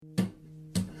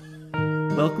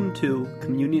Welcome to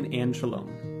Communion and Shalom.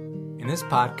 In this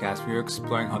podcast, we are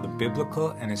exploring how the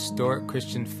biblical and historic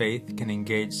Christian faith can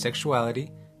engage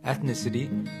sexuality, ethnicity,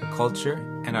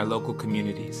 culture, and our local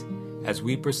communities as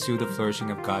we pursue the flourishing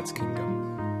of God's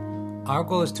kingdom. Our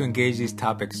goal is to engage these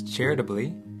topics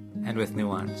charitably and with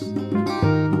nuance.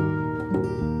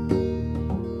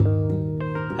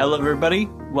 Hello, everybody.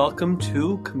 Welcome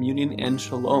to Communion and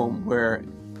Shalom. We're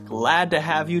glad to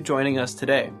have you joining us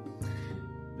today.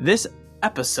 This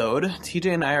episode,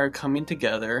 TJ and I are coming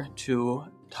together to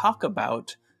talk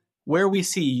about where we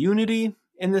see unity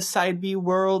in the Side B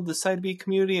world, the Side B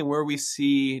community, and where we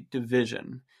see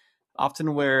division.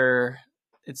 Often where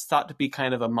it's thought to be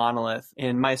kind of a monolith.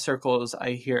 In my circles,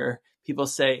 I hear people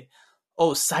say,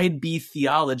 "Oh, Side B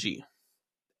theology."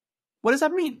 What does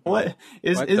that mean? What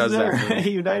is there a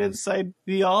united side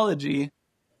theology?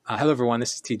 Hello, everyone.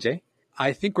 This is TJ.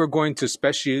 I think we're going to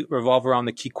especially revolve around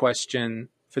the key question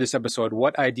for this episode: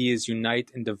 what ideas unite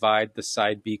and divide the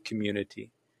Side B community?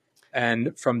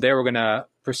 And from there, we're going to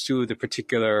pursue the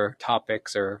particular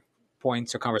topics or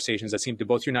points or conversations that seem to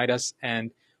both unite us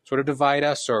and sort of divide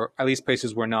us, or at least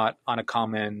places we're not on a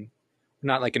common,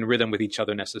 not like in rhythm with each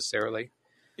other necessarily.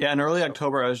 Yeah, in early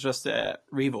October, I was just at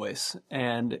Revoice,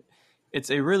 and it's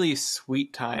a really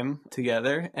sweet time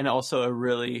together and also a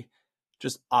really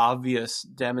just obvious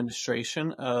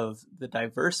demonstration of the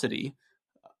diversity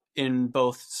in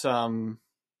both some,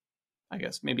 I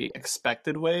guess, maybe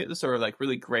expected ways or like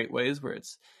really great ways where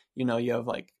it's, you know, you have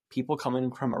like people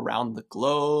coming from around the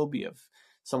globe. You have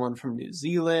someone from New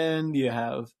Zealand. You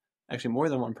have actually more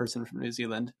than one person from New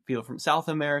Zealand, people from South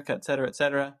America, et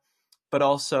cetera, but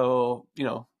also, you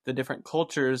know, the different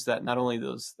cultures that not only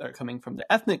those that are coming from the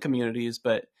ethnic communities,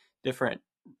 but different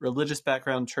religious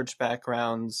backgrounds, church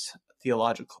backgrounds,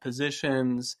 theological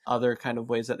positions, other kind of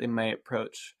ways that they might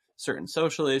approach certain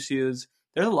social issues.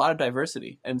 There's a lot of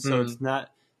diversity. And so it's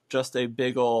not just a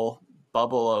big old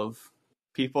bubble of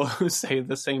people who say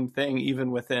the same thing. Even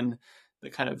within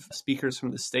the kind of speakers from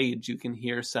the stage, you can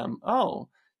hear some, oh,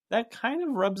 that kind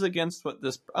of rubs against what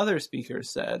this other speaker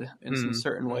said in some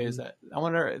certain ways. That I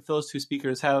wonder if those two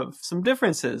speakers have some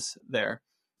differences there.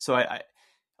 So I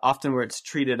often where it's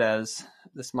treated as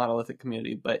this monolithic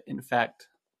community, but in fact,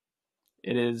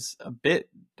 it is a bit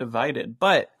divided,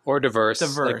 or diverse.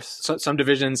 Like some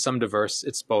divisions, some diverse.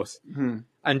 It's both. Mm-hmm.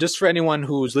 And just for anyone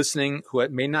who's listening who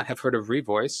may not have heard of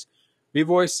Revoice,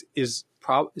 Revoice is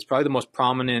probably the most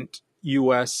prominent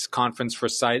U.S. conference for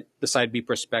the Side B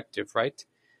perspective, right?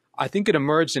 I think it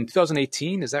emerged in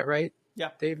 2018. Is that right?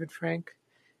 Yeah. David, Frank?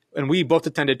 And we both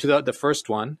attended to the first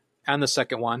one and the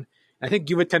second one. I think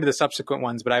you've attended the subsequent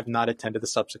ones, but I've not attended the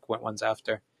subsequent ones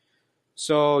after.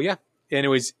 So, yeah.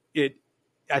 Anyways,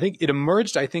 I think it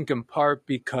emerged, in part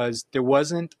because there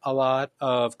wasn't a lot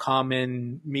of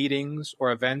common meetings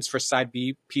or events for Side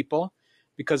B people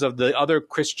because of the other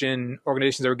Christian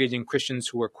organizations that were engaging Christians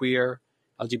who were queer,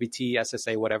 LGBT,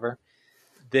 SSA, whatever.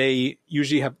 They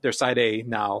usually have their Side A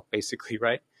now, basically,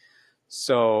 right?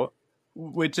 So,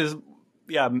 which is,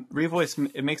 yeah,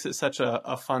 Revoice, it makes it such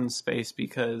a fun space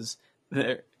because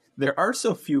there are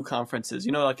so few conferences.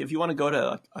 You know, like if you want to go to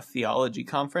like a theology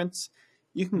conference,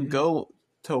 you can go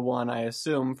to one, I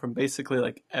assume, from basically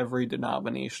like every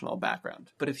denominational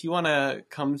background. But if you want to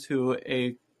come to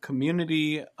a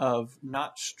community of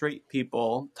not straight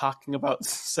people talking about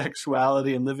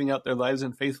sexuality and living out their lives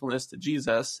in faithfulness to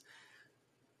Jesus,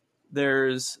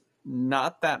 there's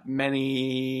not that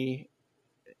many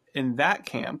in that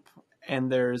camp, and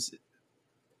there's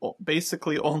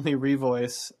basically only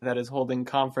Revoice that is holding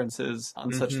conferences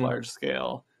on such large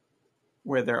scale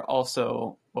where they're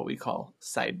also what we call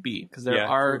Side B, because there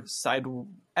are Side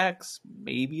X,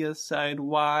 maybe a Side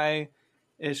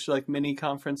Y-ish, like mini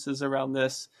conferences around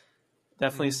this,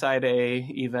 definitely Side A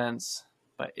events,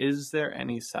 but is there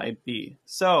any Side B?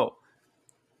 So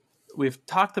we've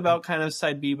talked about kind of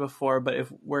Side B before, but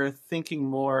if we're thinking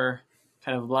more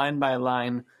kind of line by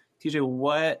line, TJ,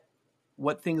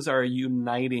 what things are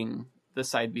uniting the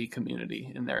Side B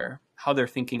community in how they're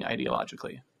thinking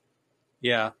ideologically?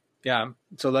 Yeah.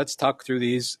 So let's talk through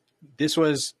these.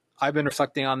 I've been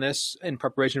reflecting on this in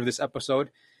preparation for this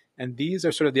episode, and these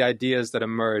are sort of the ideas that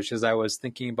emerged as I was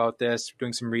thinking about this,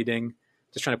 doing some reading,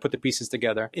 just trying to put the pieces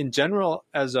together. In general,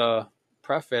 as a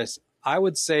preface, I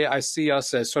would say I see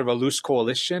us as sort of a loose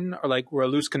coalition, or like we're a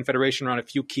loose confederation around a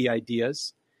few key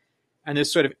ideas. And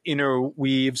this sort of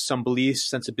interweaves some beliefs,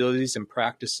 sensibilities, and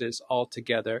practices all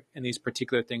together in these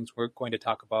particular things we're going to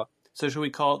talk about. So should we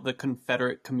call it the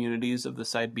Confederate communities of the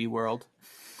Side B world?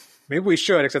 Maybe we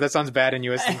should, except that sounds bad in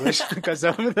U.S. English because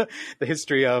of the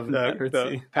history of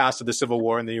the past of the Civil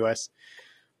War in the U.S.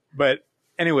 But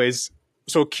anyways,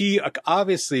 So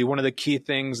obviously, one of the key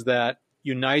things that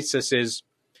unites us is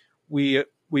we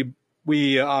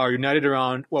are united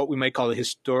around what we might call the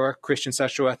historic Christian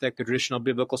sexual ethic, the traditional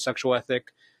biblical sexual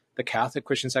ethic, the Catholic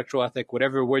Christian sexual ethic,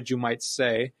 whatever word you might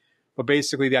say. But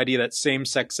basically the idea that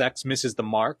same-sex sex misses the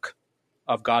mark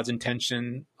of God's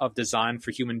intention of design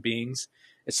for human beings.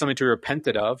 It's something to be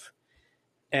repented of.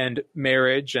 And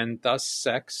marriage, and thus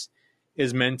sex,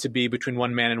 is meant to be between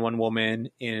one man and one woman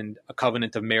in a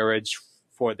covenant of marriage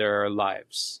for their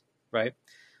lives, right?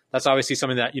 That's obviously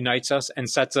something that unites us and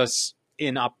sets us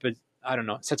in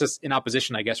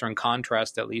opposition, I guess, or in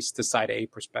contrast, at least, to side A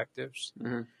perspectives.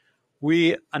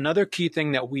 Mm-hmm. Another key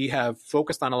thing that we have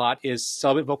focused on a lot is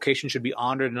celibate vocation should be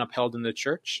honored and upheld in the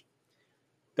church.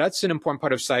 That's an important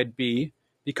part of side B,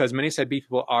 because many side B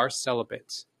people are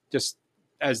celibate, just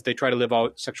as they try to live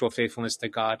out sexual faithfulness to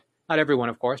God. Not everyone,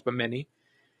 of course, but many.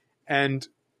 And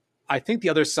I think the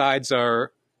other sides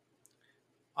are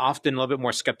often a little bit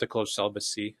more skeptical of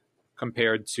celibacy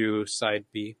compared to side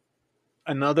B.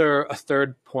 A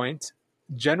third point,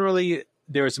 generally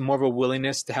there's more of a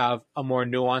willingness to have a more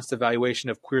nuanced evaluation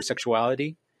of queer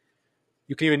sexuality.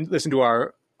 You can even listen to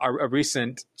our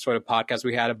recent sort of podcast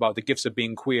we had about the gifts of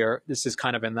being queer. This is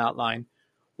kind of in that line.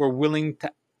 We're willing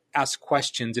to ask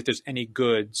questions if there's any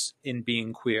goods in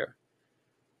being queer.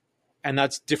 And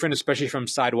that's different, especially from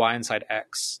side Y and side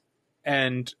X.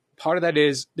 And part of that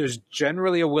is there's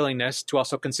generally a willingness to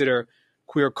also consider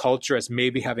queer culture as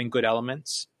maybe having good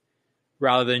elements,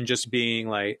 rather than just being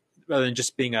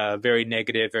a very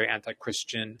negative, very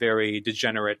anti-Christian, very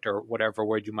degenerate, or whatever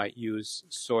word you might use,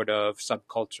 sort of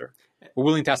subculture. We're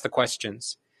willing to ask the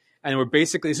questions. And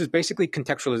this is basically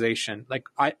contextualization.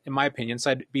 In my opinion,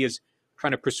 side B is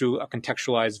trying to pursue a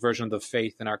contextualized version of the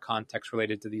faith in our context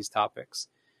related to these topics.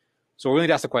 So we're willing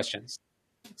to ask the questions.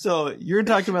 So you're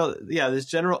talking about, this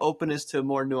general openness to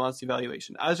more nuanced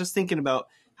evaluation. I was just thinking about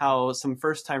how some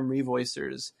first-time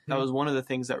revoicers, that was one of the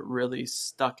things that really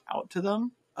stuck out to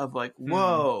them, of like,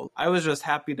 whoa, I was just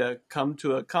happy to come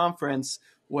to a conference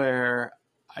where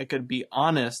I could be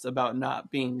honest about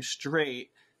not being straight.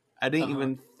 I didn't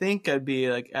even think I'd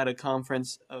be like at a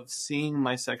conference of seeing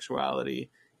my sexuality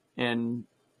in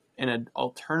an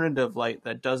alternative light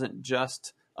that doesn't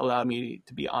just allow me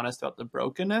to be honest about the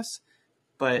brokenness,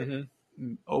 but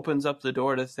opens up the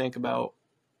door to think about,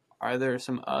 are there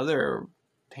some other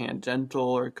tangential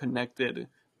or connected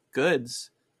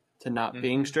goods to not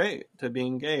being straight, to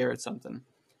being gay or something?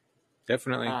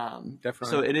 Definitely.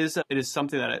 So it is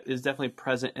something that is definitely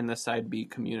present in the side B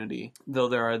community, though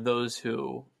there are those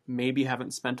who maybe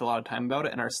haven't spent a lot of time about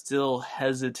it and are still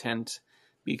hesitant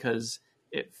because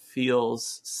it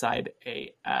feels side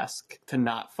A-esque to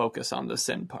not focus on the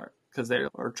sin part, because they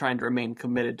are trying to remain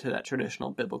committed to that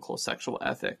traditional biblical sexual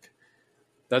ethic.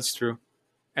 That's true.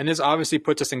 And this obviously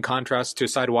puts us in contrast to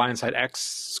side Y and side X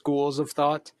schools of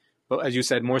thought, but as you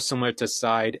said, more similar to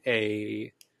side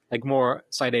A, like more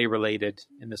side A related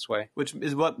in this way. Which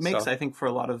is what makes, I think, for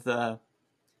a lot of the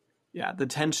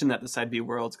tension that the side B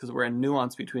worlds, because we're in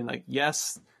nuance between like,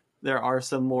 yes, there are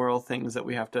some moral things that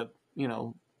we have to,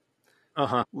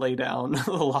 lay down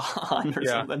the law on or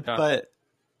something. Yeah. But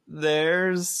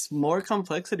there's more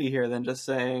complexity here than just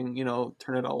saying,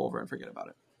 turn it all over and forget about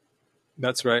it.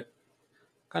 That's right.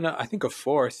 Kind of, I think a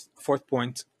fourth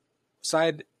point,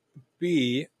 side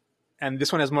B, and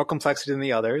this one has more complexity than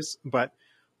the others, but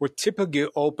we're typically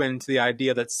open to the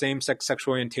idea that same-sex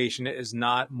sexual orientation is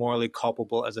not morally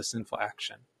culpable as a sinful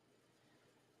action.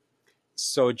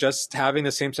 So just having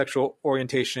the same sexual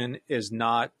orientation is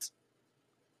not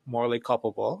morally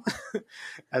culpable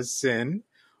as sin.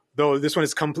 Though this one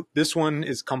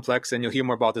is complex, and you'll hear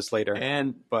more about this later.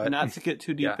 But not to get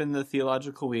too deep in the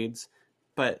theological weeds,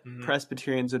 but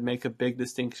Presbyterians would make a big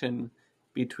distinction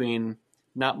between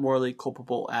not morally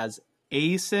culpable as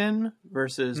a sin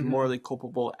versus morally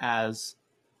culpable as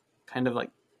kind of like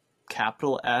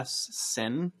capital S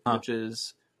sin, which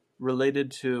is related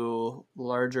to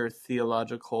larger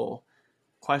theological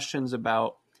questions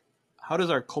about how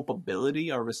does our culpability,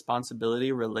 our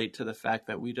responsibility relate to the fact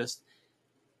that we just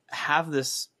have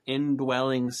this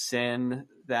indwelling sin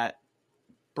that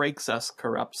breaks us,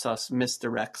 corrupts us,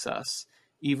 misdirects us,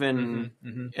 even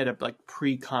at a like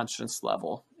pre-conscious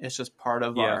level. It's just part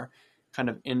of our kind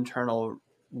of internal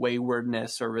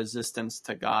waywardness or resistance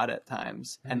to God at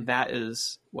times. And that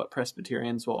is what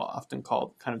Presbyterians will often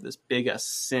call kind of this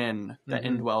biggest sin that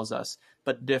indwells us,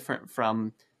 but different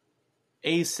from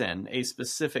a sin, a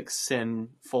specific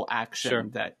sinful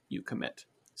action that you commit.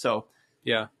 So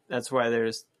that's why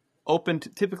there's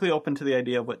typically open to the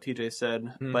idea of what TJ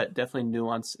said, but definitely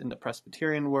nuance in the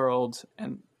Presbyterian world,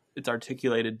 and it's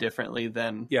articulated differently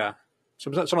than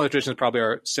some other traditions probably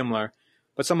are similar,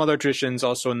 but some other traditions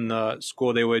also in the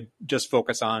school, they would just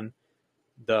focus on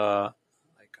the,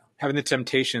 like, having the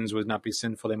temptations would not be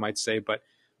sinful, they might say, but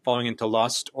falling into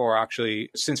lust or actually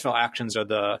sinful actions are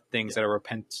the things that are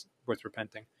worth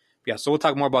repenting. Yeah, so we'll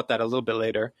talk more about that a little bit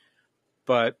later.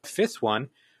 But fifth one,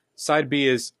 side B,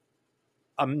 is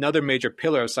another major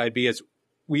pillar of side B is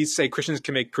we say Christians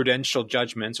can make prudential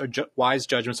judgments or wise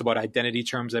judgments about identity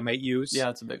terms they might use. Yeah,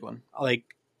 it's a big one. Like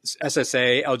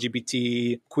SSA,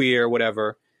 LGBT, queer,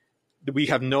 whatever. We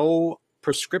have no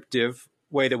prescriptive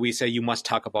way that we say you must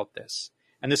talk about this.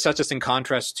 And this sets us in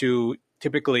contrast to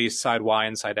typically side Y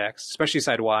and side X, especially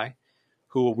side Y,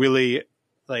 who really,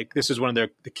 like, this is one of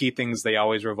the key things they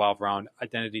always revolve around,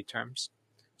 identity terms.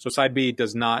 So side B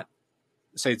does not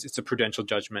say it's a prudential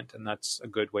judgment, and that's a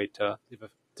good way to live a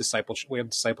way of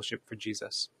discipleship for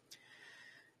Jesus.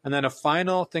 And then a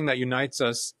final thing that unites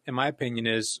us, in my opinion,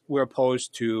 is we're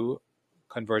opposed to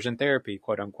conversion therapy,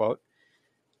 quote unquote.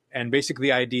 And basically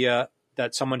the idea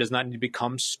that someone does not need to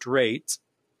become straight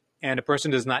and a person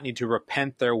does not need to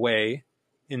repent their way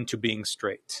into being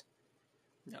straight.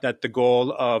 Yeah. That the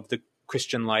goal of the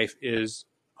Christian life is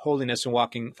holiness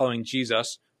and following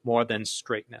Jesus more than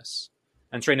straightness.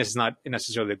 And straightness is not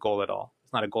necessarily a goal at all.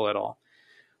 It's not a goal at all.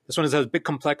 This one has a big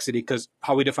complexity because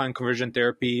how we define conversion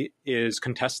therapy is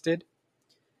contested.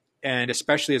 And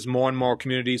especially as more and more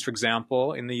communities, for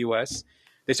example, in the US,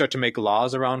 they start to make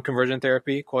laws around conversion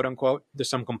therapy, quote unquote. There's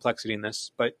some complexity in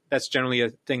this, but that's generally a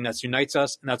thing that unites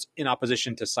us, and that's in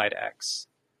opposition to side X.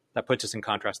 That puts us in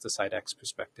contrast to side X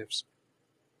perspectives.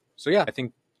 So yeah, I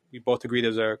think we both agree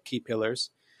those are key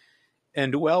pillars.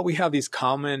 And well, we have these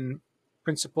common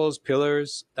principles,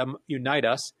 pillars that unite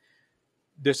us.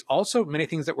 There's also many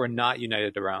things that we're not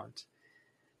united around.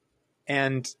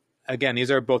 And again, these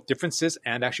are both differences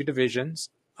and actually divisions.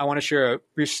 I want to share a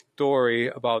brief story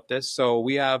about this. So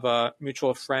we have a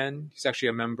mutual friend. He's actually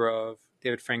a member of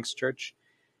David Frank's church.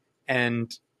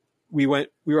 And we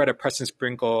were at a Preston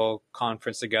Sprinkle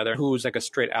conference together, who's like a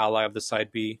straight ally of the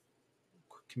Side B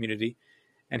community.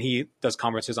 And he does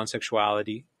conferences on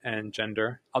sexuality and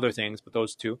gender, other things, but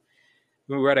those two.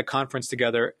 We were at a conference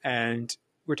together and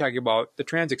we were talking about the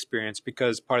trans experience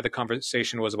because part of the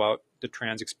conversation was about the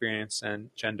trans experience and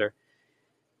gender.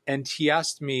 And he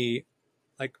asked me,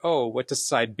 like, oh, what does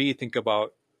Side B think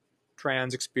about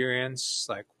trans experience?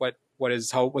 Like,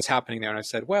 what's happening there? And I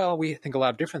said, well, we think a lot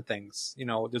of different things. You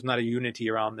know, there's not a unity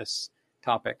around this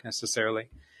topic necessarily.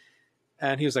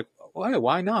 And he was like,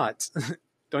 why not?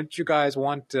 Don't you guys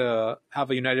want to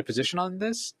have a united position on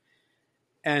this?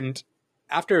 And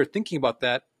after thinking about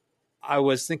that, I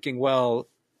was thinking, well,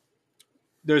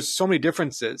 there's so many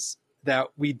differences that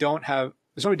we don't have.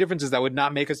 There's so many differences that would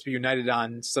not make us be united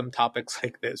on some topics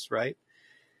like this, right?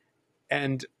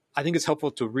 And I think it's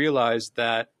helpful to realize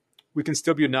that we can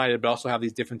still be united, but also have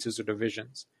these differences or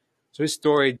divisions. So his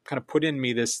story kind of put in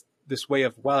me this way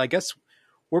of, well, I guess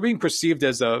we're being perceived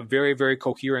as a very, very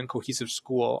coherent, cohesive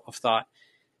school of thought.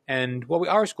 And while we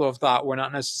are a school of thought, we're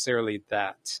not necessarily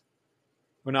that.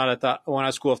 We're not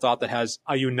a school of thought that has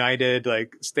a united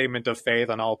like statement of faith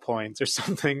on all points or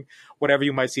something, whatever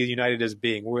you might see united as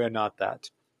being. We are not that.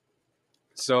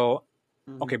 So,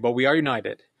 okay, but we are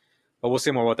united. But we'll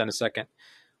say more about that in a second.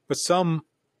 But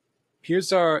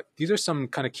these are some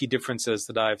kind of key differences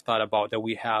that I've thought about that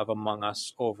we have among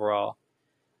us overall.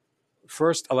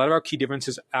 First, a lot of our key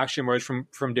differences actually emerge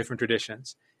from different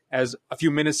traditions. As a few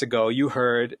minutes ago, you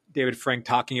heard David Frank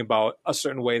talking about a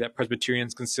certain way that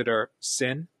Presbyterians consider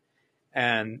sin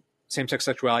and same-sex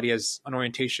sexuality as an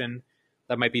orientation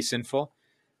that might be sinful.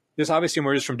 This obviously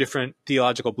emerges from different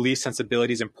theological beliefs,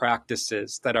 sensibilities, and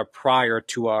practices that are prior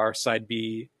to our Side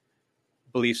B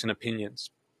beliefs and opinions,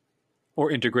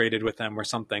 or integrated with them or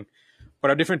something. But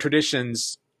our different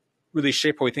traditions really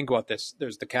shape how we think about this.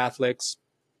 There's the Catholics,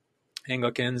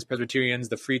 Anglicans, Presbyterians,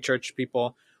 the Free Church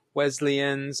people,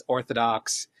 Wesleyans,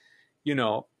 Orthodox,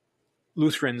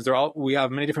 Lutherans. We have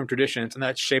many different traditions, and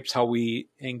that shapes how we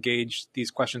engage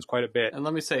these questions quite a bit. And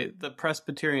let me say, the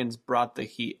Presbyterians brought the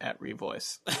heat at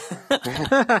Revoice.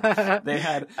 They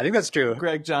had, I think that's true,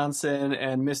 Greg Johnson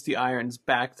and Misty Irons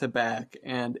back to back,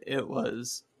 and it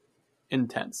was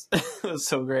intense. It was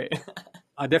so great.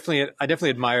 I definitely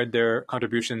admired their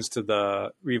contributions to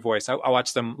the Revoice. I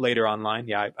watched them later online.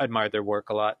 Yeah, I admired their work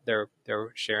a lot. Their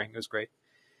sharing was great.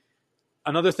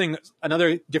 Another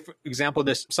different example of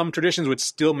this, some traditions would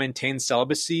still maintain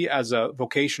celibacy as a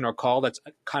vocation or call. That's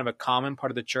kind of a common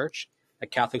part of the church, like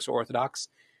Catholics or Orthodox.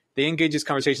 They engage these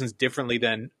conversations differently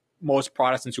than most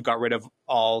Protestants who got rid of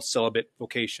all celibate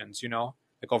vocations,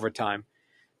 like over time.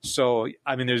 So,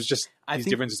 I mean, there's just these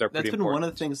differences are pretty important. That's been one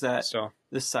of the things that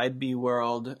the side B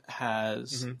world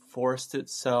has forced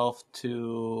itself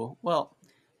to, well,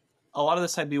 a lot of the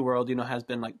side B world, has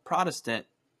been like Protestant,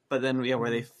 but then where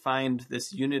they find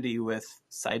this unity with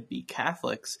side B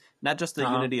Catholics, not just the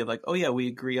unity of like, oh yeah, we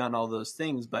agree on all those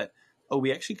things, but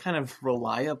we actually kind of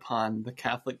rely upon the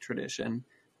Catholic tradition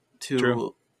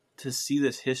to see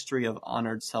this history of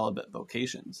honored celibate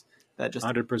vocations that just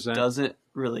 100%. doesn't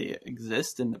really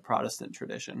exist in the Protestant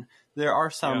tradition. There are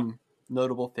some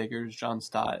notable figures, John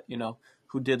Stott,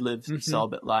 who did live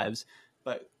celibate lives,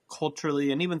 but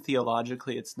culturally and even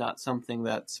theologically, it's not something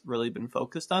that's really been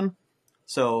focused on.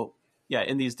 So yeah,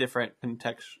 in these different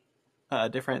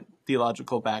different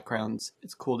theological backgrounds,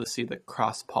 it's cool to see the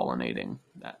cross-pollinating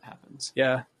that happens.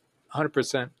 Yeah,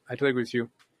 100%. I totally agree with you.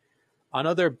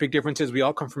 Another big difference is we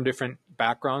all come from different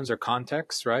backgrounds or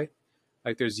contexts, right?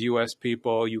 Like there's US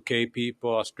people, UK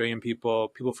people, Australian people,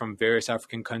 people from various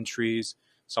African countries,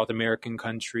 South American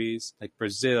countries, like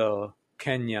Brazil,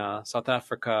 Kenya, South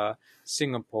Africa,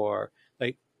 Singapore.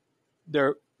 Like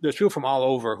there's people from all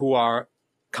over who are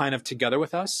kind of together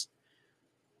with us.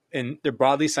 And they're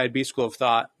broadly side B school of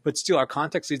thought, but still our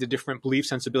context leads to different beliefs,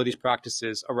 sensibilities,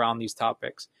 practices around these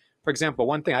topics. For example,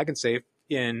 one thing I can say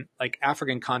in like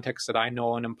African contexts that I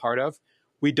know and am part of,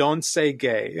 we don't say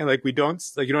gay. And like we don't,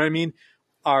 like, you know what I mean?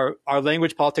 Our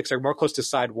language politics are more close to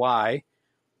side Y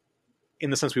in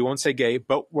the sense we won't say gay,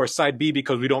 but we're side B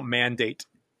because we don't mandate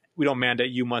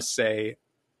you must say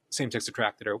same-sex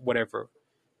attracted or whatever.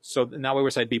 So now we're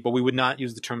side B, but we would not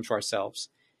use the terms for ourselves.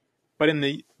 But in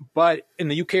the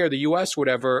UK or the US,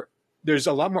 whatever, there's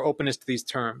a lot more openness to these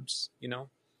terms,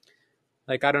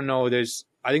 Like, I don't know,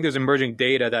 I think there's emerging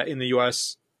data that in the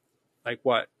US, like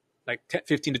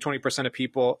 15 to 20% of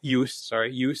people, youth,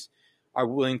 are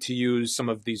willing to use some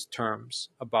of these terms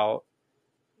about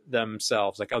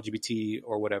themselves, like LGBT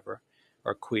or whatever,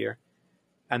 or queer.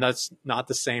 And that's not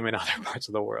the same in other parts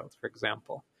of the world, for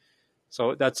example.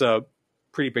 So that's a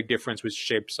pretty big difference, which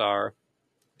shapes how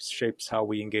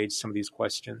we engage some of these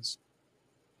questions.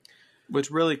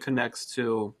 Which really connects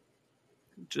to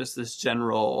just this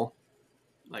general,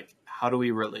 like, how do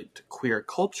we relate to queer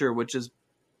culture, which is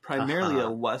primarily a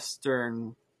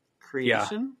Western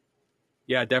creation?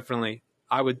 Yeah, definitely.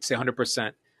 I would say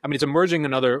 100%. I mean, it's emerging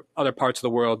in other parts of the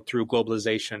world through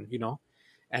globalization,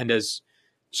 and as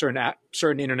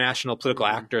certain international political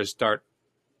actors start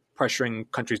pressuring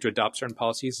countries to adopt certain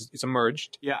policies, it's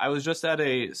emerged. Yeah, I was just at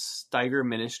a Steiger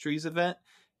Ministries event,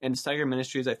 and Steiger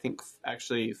Ministries, I think,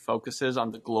 actually focuses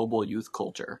on the global youth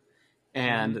culture.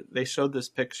 And they showed this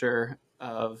picture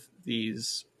of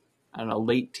these, I don't know,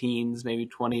 late teens, maybe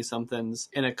 20-somethings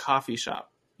in a coffee shop.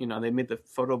 They made the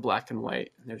photo black and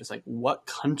white, and they're just like, what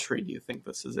country do you think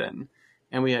this is in?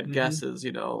 And we had guesses,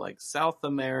 like South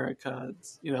America,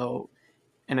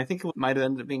 and I think it might have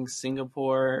ended up being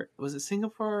Singapore. Was it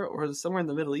Singapore or was it somewhere in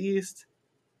the Middle East?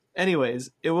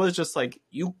 Anyways, it was just like,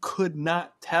 you could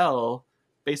not tell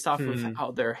based off of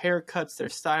how their haircuts, their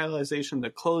stylization,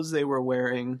 the clothes they were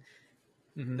wearing,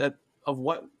 that of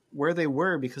where they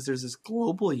were, because there's this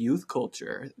global youth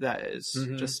culture that is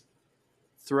just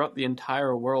throughout the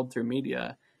entire world through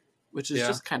media, which is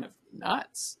just kind of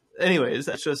nuts. Anyways,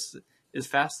 that just is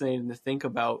fascinating to think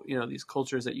about, these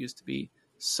cultures that used to be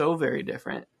so very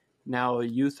different. Now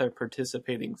youth are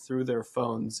participating through their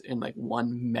phones in like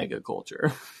one mega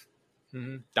culture.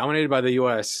 Dominated by the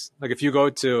US. Like if you go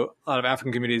to a lot of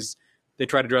African communities, they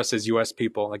try to dress as US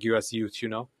people, like US youth,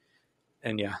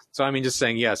 And yeah, so I mean, just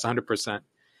saying yes, 100%.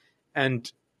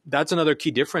 And that's another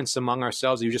key difference among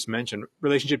ourselves. You just mentioned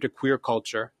relationship to queer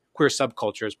culture, queer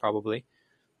subcultures probably.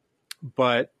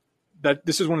 But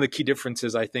this is one of the key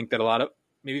differences, I think, that a lot of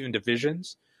maybe even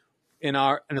divisions in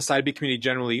the side B community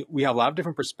generally, we have a lot of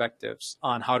different perspectives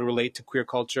on how to relate to queer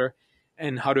culture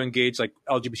and how to engage like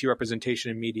LGBT representation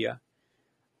in media.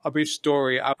 A brief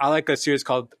story. I like a series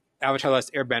called Avatar: The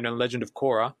Last Airbender and Legend of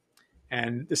Korra.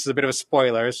 And this is a bit of a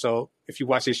spoiler, so if you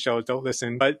watch these shows, don't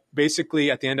listen. But basically,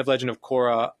 at the end of Legend of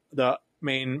Korra, the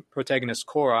main protagonist,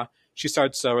 Korra, she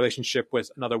starts a relationship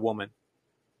with another woman.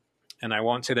 And I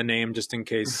won't say the name just in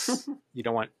case you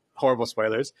don't want horrible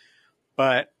spoilers.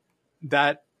 But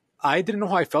I didn't know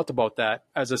how I felt about that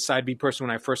as a side B person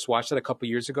when I first watched it a couple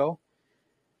years ago.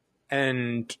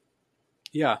 And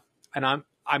yeah, and I'll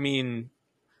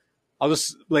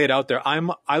just lay it out there.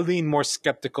 I lean more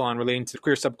skeptical on relating to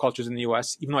queer subcultures in the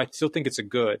US, even though I still think it's a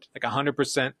good, like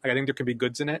 100%. Like I think there could be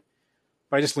goods in it,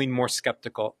 but I just lean more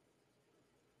skeptical.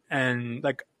 And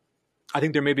like, I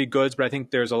think there may be goods, but I think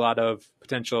there's a lot of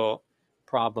potential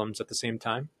problems at the same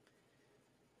time.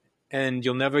 And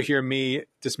you'll never hear me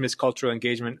dismiss cultural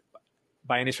engagement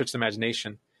by any stretch of the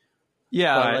imagination.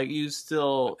 Yeah, but like you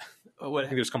still, what I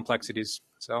think there's complexities.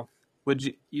 So would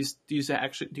do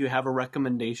you have a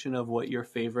recommendation of what your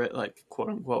favorite like quote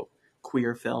unquote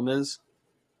queer film is?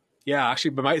 yeah,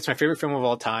 actually, but it's my favorite film of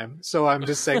all time. So I'm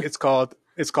just saying it's called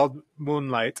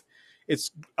Moonlight.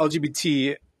 It's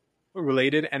LGBT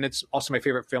related, and it's also my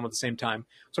favorite film at the same time.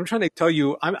 So I'm trying to tell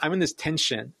you, I'm in this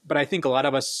tension, but I think a lot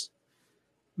of us,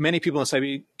 many people in the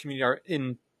cyber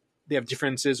community they have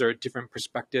differences or different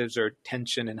perspectives or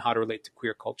tension in how to relate to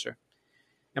queer culture.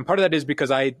 And part of that is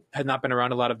because I had not been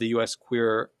around a lot of the US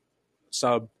queer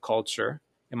subculture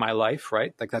in my life,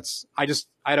 right? Like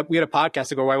we had a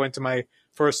podcast ago where I went to my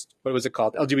first, what was it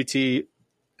called? LGBT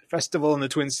festival in the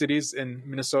Twin Cities in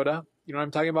Minnesota. You know what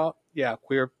I'm talking about? Yeah.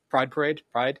 Queer Pride Parade,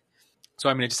 Pride. So,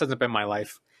 I mean, it just hasn't been my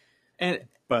life. And,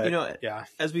 But yeah,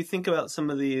 as we think about some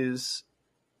of these,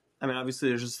 I mean, obviously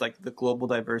there's just like the global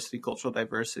diversity, cultural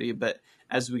diversity, but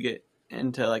as we get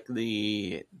into like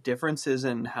the differences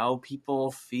in how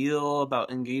people feel about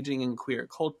engaging in queer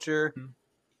culture,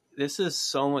 this is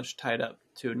so much tied up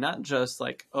to not just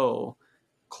like,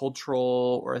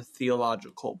 cultural or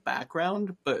theological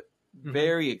background, but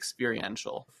very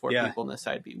experiential for people in the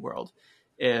side B world.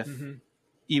 If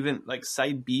even like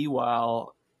side B,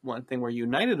 while one thing we're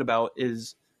united about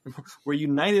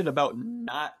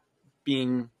not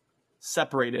being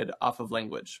separated off of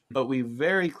language, but we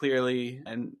very clearly,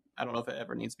 and I don't know if it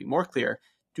ever needs to be more clear,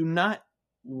 do not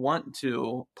want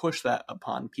to push that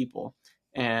upon people,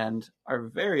 and are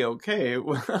very okay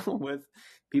with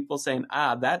people saying,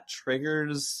 that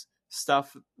triggers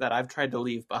stuff that I've tried to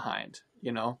leave behind.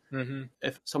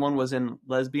 If someone was in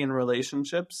lesbian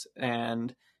relationships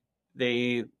and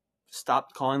they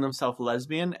stopped calling themselves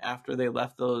lesbian after they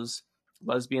left those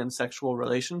lesbian sexual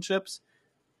relationships,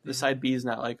 the side B is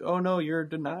not like, oh no, you're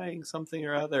denying something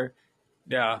or other.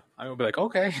 Yeah, I would be like,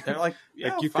 okay. They're like,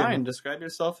 yeah, like fine. Describe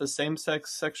yourself as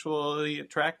same-sex, sexually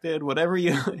attracted, whatever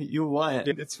you want.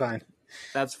 It's fine.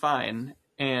 That's fine.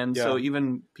 And so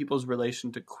even people's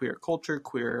relation to queer culture,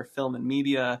 queer film and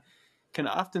media can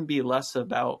often be less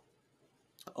about,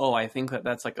 I think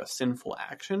that's like a sinful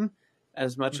action,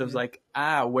 as much as like,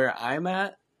 where I'm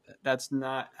at, that's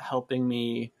not helping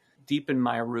me deepen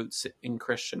my roots in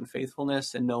Christian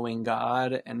faithfulness and knowing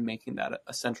God and making that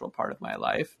a central part of my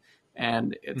life.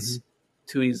 And it's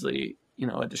too easily,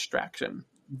 a distraction.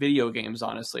 Video games,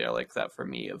 honestly, are like that for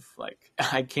me, of like,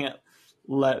 I can't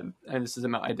and this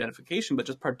isn't about identification, but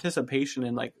just participation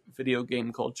in like video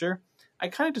game culture. I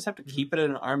kind of just have to keep it at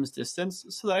an arm's distance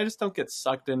so that I just don't get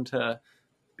sucked into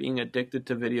being addicted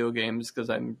to video games, because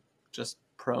I'm just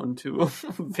prone to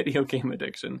video game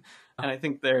addiction. And I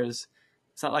think it's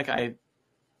not like I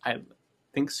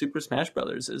think Super Smash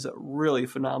Brothers is a really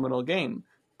phenomenal game,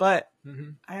 but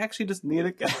I actually just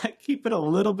need to keep it a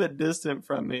little bit distant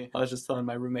from me. I was just telling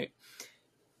my roommate.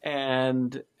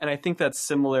 And I think that's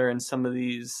similar in some of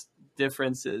these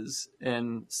differences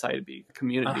in side B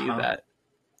community, that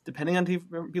depending on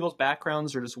people's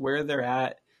backgrounds or just where they're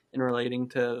at in relating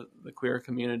to the queer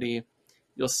community,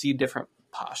 you'll see different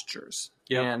postures.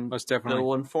 Yeah, and most definitely. They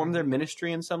will inform their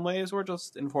ministry in some ways, or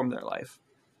just inform their life.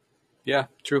 Yeah,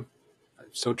 true.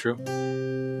 So true.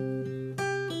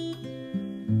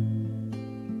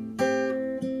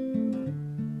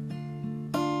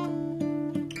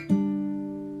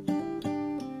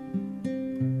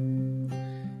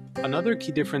 Another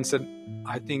key difference that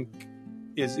I think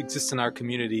exists in our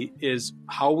community is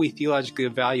how we theologically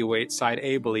evaluate side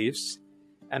A beliefs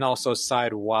and also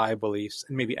side Y beliefs,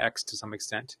 and maybe X to some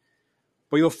extent.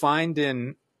 But you'll find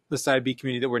in the side B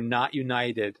community that we're not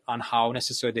united on how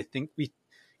necessarily they think. If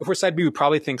we're side B, we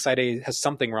probably think side A has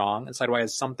something wrong and side Y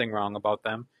has something wrong about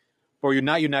them. But you're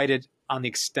not united on the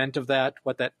extent of that,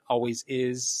 what that always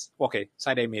is. Okay,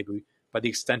 side A maybe, but the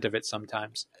extent of it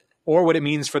sometimes. Or what it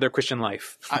means for their Christian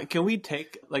life. Can we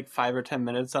take like 5 or 10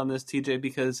 minutes on this, TJ?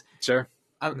 Because sure.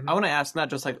 I want to ask not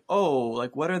just like,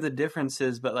 what are the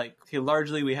differences, but like, okay,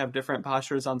 largely we have different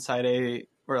postures on side A,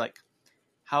 or like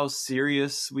how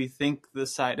serious we think the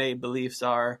side A beliefs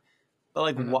are. But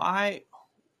like,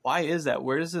 why is that?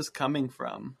 Where is this coming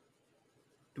from?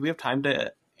 Do we have time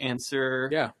to answer?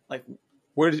 Yeah. Like,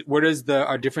 where does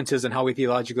our differences in how we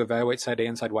theologically evaluate side A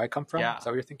and side Y come from? Yeah. Is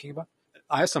that what you're thinking about?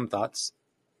 I have some thoughts.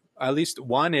 At least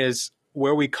one is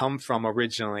where we come from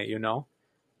originally,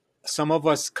 Some of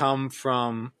us come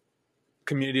from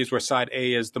communities where side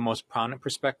A is the most prominent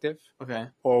perspective. Okay.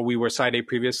 Or we were side A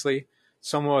previously.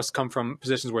 Some of us come from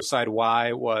positions where side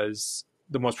Y was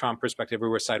the most prominent perspective. We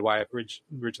were side Y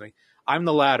originally. I'm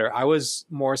the latter. I was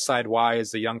more side Y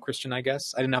as a young Christian, I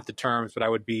guess. I didn't have the terms, but I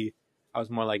was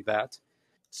more like that.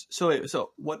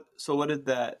 So what did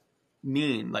that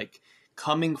mean? Like,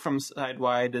 coming from side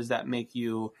Y, does that make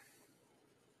you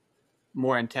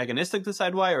more antagonistic to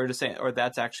side Y, or just saying, or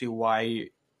that's actually why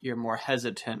you're more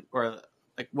hesitant, or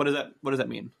like what does that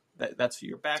mean? That's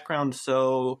your background.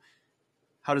 So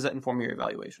how does that inform your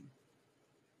evaluation?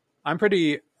 I'm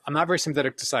not very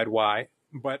sympathetic to side Y,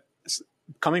 but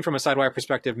coming from a side Y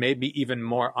perspective, made me even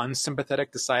more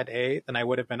unsympathetic to side A than I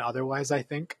would have been otherwise, I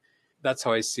think. That's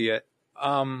how I see it.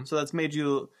 So that's made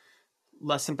you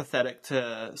less sympathetic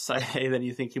to side A than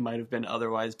you think you might have been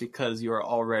otherwise, because you were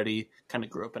already kind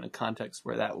of grew up in a context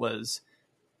where that was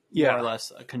more or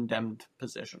less a condemned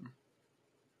position.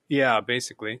 Yeah,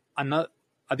 basically. I'm not,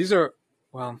 these are,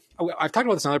 well, I've talked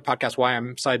about this in other podcasts, why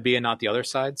I'm side B and not the other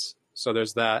sides. So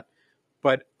there's that.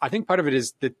 But I think part of it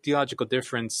is the theological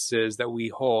differences that we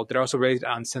hold that are also raised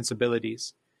on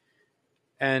sensibilities.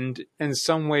 And in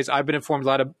some ways, I've been informed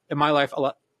in my life, a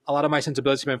lot of my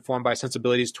sensibilities have been formed by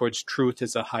sensibilities towards truth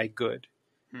as a high good.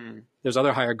 There's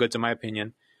other higher goods, in my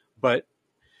opinion. But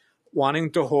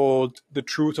wanting to hold the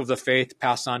truth of the faith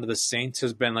passed on to the saints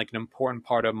has been like an important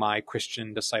part of my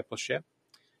Christian discipleship.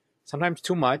 Sometimes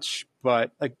too much,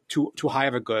 but like too high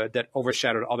of a good that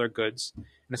overshadowed other goods. And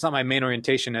it's not my main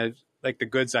orientation as like the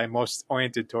goods I'm most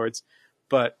oriented towards,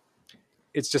 but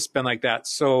it's just been like that.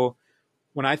 So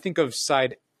when I think of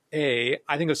side A,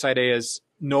 I think of side A as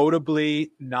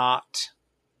notably not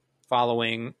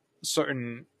following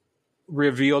certain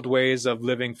revealed ways of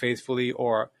living faithfully,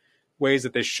 or ways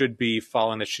that they should be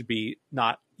following that should be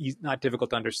not difficult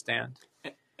to understand.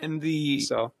 And the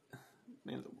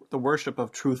worship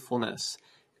of truthfulness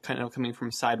kind of coming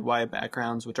from side Y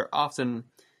backgrounds, which are often,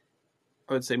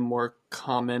 I would say, more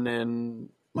common in,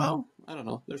 well, I don't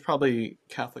know, there's probably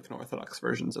Catholic and Orthodox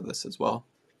versions of this as well.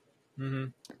 Mm-hmm.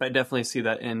 But I definitely see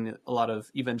that in a lot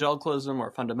of evangelicalism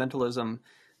or fundamentalism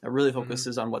that really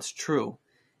focuses on what's true.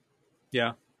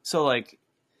 Yeah. So like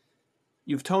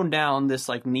you've toned down this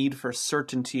like need for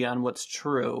certainty on what's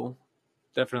true.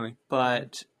 Definitely.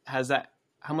 But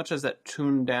how much has that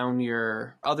tuned down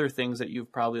your other things that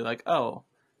you've probably like, oh,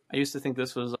 I used to think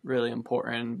this was really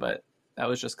important, but that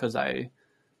was just because I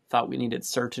thought we needed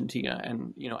certainty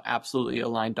and, absolutely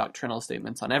aligned doctrinal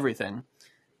statements on everything.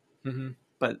 Mm-hmm.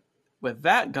 But with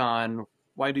that gone,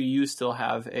 why do you still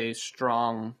have a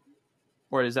strong,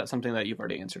 or is that something that you've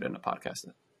already answered in a podcast?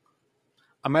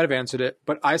 I might have answered it,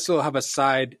 but I still have a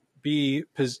side B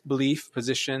belief,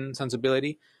 position,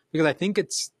 sensibility, because I think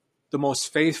it's the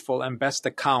most faithful and best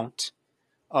account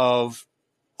of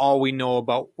all we know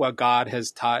about what God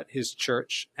has taught his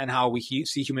church and how we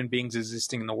see human beings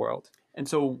existing in the world. And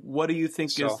so what do you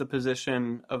think is the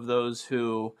position of those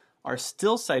who are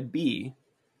still side B,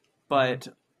 but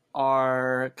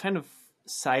are kind of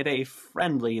side A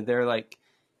friendly? They're like,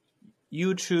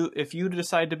 if you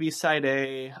decide to be side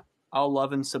A, I'll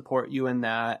love and support you in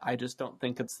that. I just don't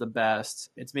think it's the best.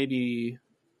 It's maybe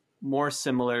more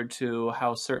similar to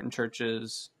how certain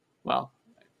churches, well,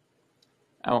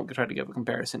 I won't try to give a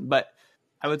comparison, but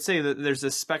I would say that there's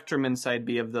a spectrum in side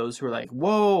B of those who are like,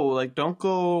 whoa, like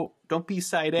don't be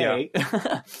side A.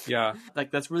 Yeah.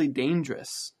 Like that's really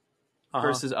dangerous.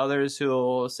 Versus others who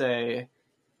will say,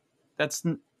 that's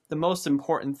the most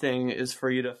important thing is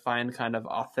for you to find kind of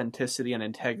authenticity and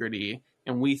integrity.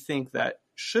 And we think that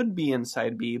should be in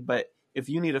side B, but if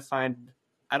you need to find,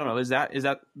 I don't know, is that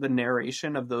the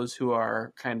narration of those who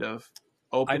are kind of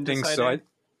open to side A?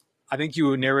 I think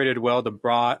you narrated well the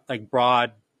broad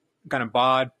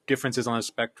differences on the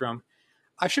spectrum.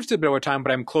 I've shifted a bit over time,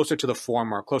 but I'm closer to the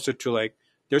former, closer to like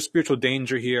there's spiritual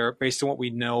danger here based on what we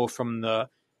know from the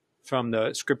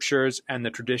scriptures and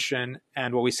the tradition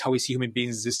and how we see human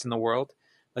beings exist in the world.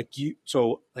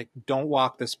 Don't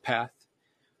walk this path.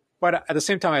 But at the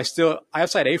same time, I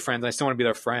have side A friends. And I still want to be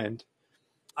their friend.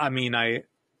 I mean,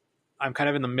 I'm kind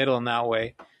of in the middle in that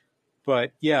way.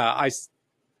 But yeah,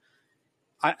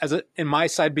 in my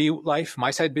side B life,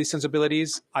 my side B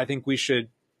sensibilities, I think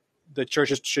the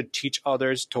churches should teach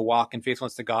others to walk in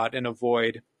faithfulness to God and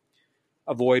avoid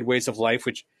ways of life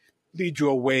which lead you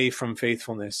away from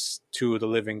faithfulness to the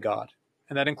living God.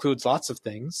 And that includes lots of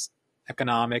things: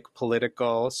 economic,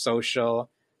 political,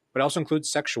 social, but it also includes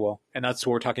sexual. And that's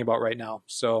what we're talking about right now.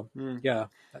 So yeah,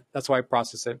 that's why I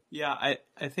process it. Yeah,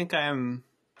 I think I am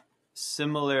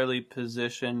similarly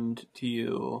positioned to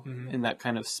you in that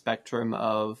kind of spectrum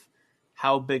of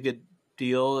how big a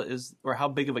deal is, or how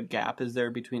big of a gap is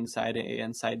there between side A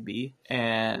and side B.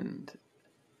 And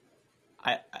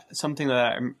something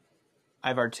that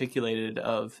I've articulated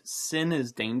of sin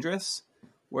is dangerous,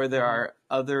 where there are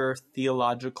other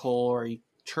theological or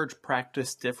church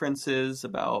practice differences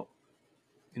about,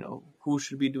 who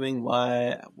should be doing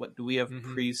what do we have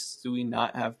priests, do we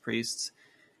not have priests?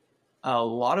 A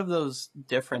lot of those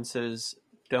differences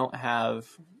don't have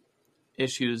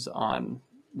issues on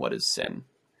what is sin.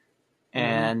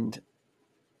 And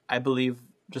I believe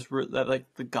that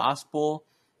like the gospel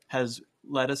has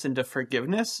led us into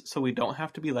forgiveness, so we don't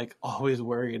have to be like always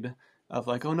worried of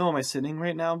like, oh no, am I sinning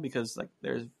right now? Because like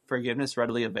there's forgiveness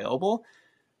readily available.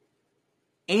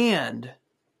 And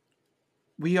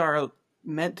we are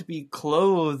meant to be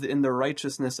clothed in the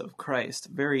righteousness of Christ,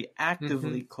 very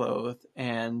actively clothed,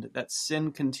 and that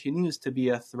sin continues to be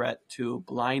a threat to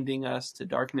blinding us, to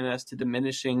darkening us, to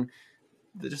diminishing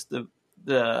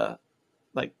the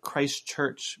like Christ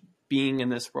church being in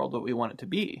this world what we want it to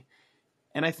be.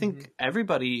 And I think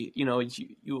everybody, you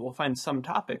will find some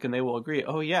topic and they will agree,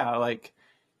 oh yeah, like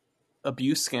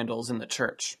abuse scandals in the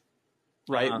church,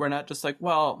 right? We're not just like,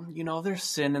 well, there's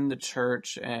sin in the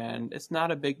church and it's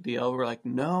not a big deal. We're like,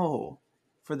 no,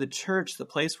 for the church, the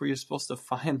place where you're supposed to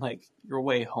find like your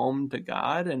way home to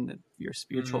God and your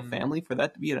spiritual family, for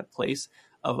that to be in a place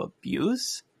of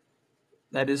abuse,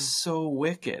 that is so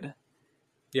wicked.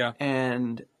 Yeah.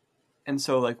 And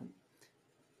so like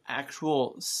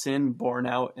actual sin borne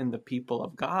out in the people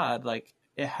of God, like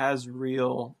it has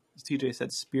real, as TJ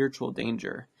said, spiritual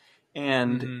danger.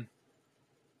 And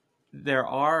there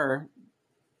are,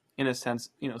 in a sense,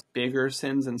 bigger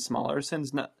sins and smaller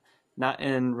sins, not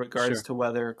in regards to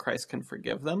whether Christ can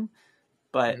forgive them,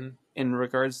 but in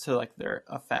regards to like their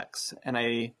effects. And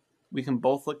we can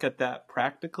both look at that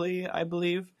practically, I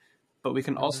believe, but we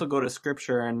can also go to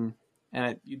scripture and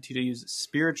to use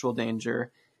spiritual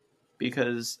danger,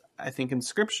 because I think in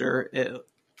scripture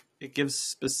it gives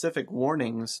specific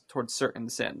warnings towards certain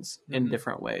sins in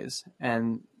different ways.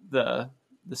 And the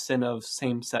sin of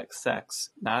same-sex sex,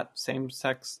 not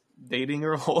same-sex dating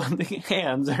or holding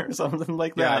hands or something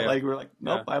like that. Like we're like,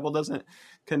 nope, Bible doesn't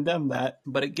condemn that,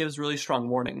 but it gives really strong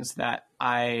warnings that's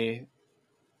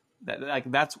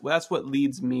what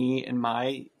leads me in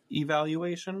my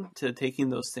evaluation to taking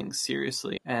those things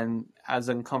seriously. And as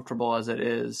uncomfortable as it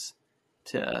is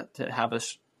to have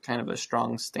kind of a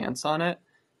strong stance on it,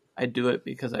 I do it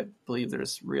because I believe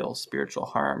there's real spiritual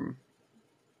harm.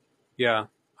 Yeah,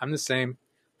 I'm the same.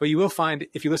 But you will find,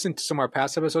 if you listen to some of our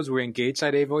past episodes where we engage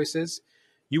Side A voices,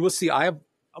 you will see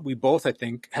we both, I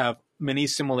think, have many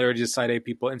similarities to Side A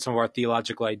people in some of our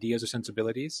theological ideas or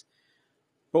sensibilities.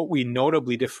 But we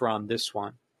notably differ on this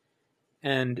one.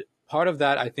 And part of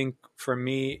that, I think, for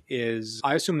me is,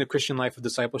 I assume the Christian life of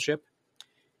discipleship.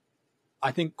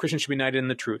 I think Christians should be united in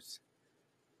the truth.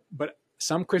 But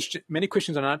many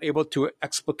Christians are not able to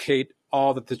explicate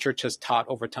all that the church has taught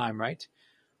over time, right?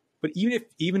 But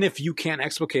even if you can't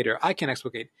explicate or I can't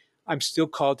explicate, I'm still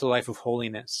called to a life of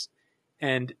holiness.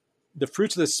 And the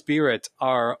fruits of the Spirit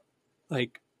are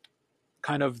like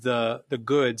kind of the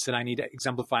goods that I need to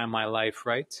exemplify in my life,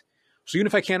 right? So even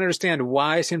if I can't understand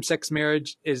why same-sex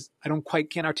marriage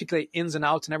can't articulate ins and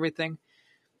outs and everything,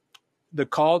 the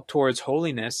call towards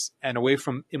holiness and away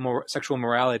from sexual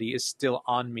immorality is still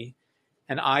on me.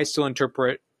 And I still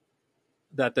interpret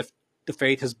that the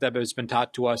faith that has been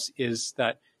taught to us is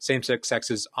that same-sex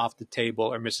sex is off the table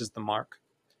or misses the mark.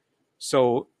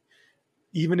 So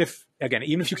even if you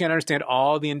can't understand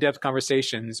all the in-depth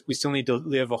conversations, we still need to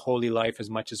live a holy life as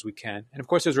much as we can. And of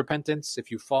course, there's repentance if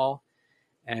you fall,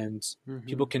 and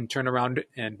people can turn around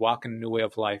and walk in a new way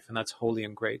of life, and that's holy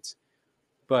and great.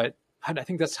 But I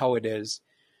think that's how it is.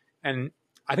 And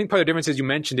I think part of the difference, as you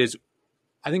mentioned, is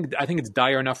I think it's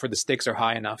dire enough where the stakes are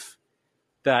high enough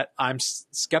that I'm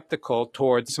skeptical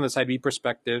towards some of the Side B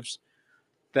perspectives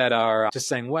that are just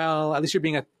saying, well, at least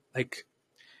you're at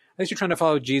least you're trying to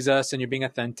follow Jesus and you're being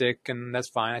authentic, and that's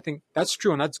fine. I think that's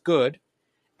true and that's good.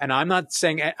 And I'm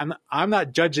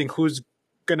not judging who's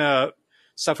gonna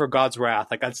suffer God's wrath.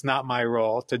 Like, that's not my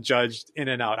role to judge in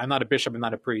and out. I'm not a bishop, I'm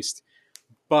not a priest.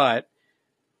 But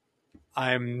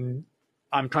I'll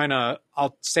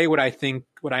say what I think,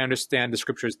 what I understand the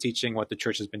scripture is teaching, what the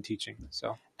church has been teaching.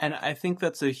 So, and I think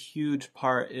that's a huge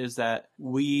part, is that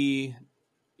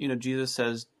Jesus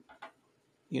says,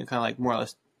 kind of like more or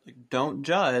less, like, don't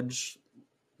judge.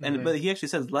 But he actually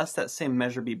says, lest that same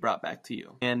measure be brought back to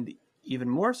you. And even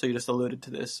more so, you just alluded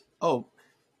to this. Oh,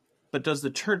 but does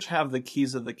the church have the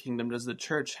keys of the kingdom? Does the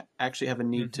church actually have a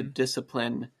need to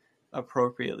discipline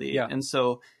appropriately? Yeah. And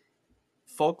so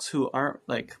folks who aren't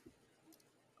like,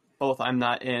 I'm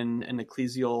not in an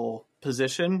ecclesial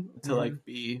position to like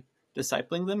be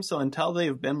discipling them. So until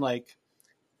they've been like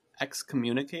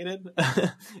excommunicated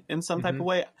in some type of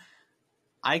way,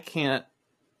 I can't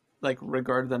like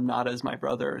regard them not as my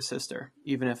brother or sister,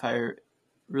 even if I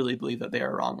really believe that they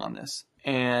are wrong on this.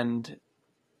 And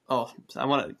I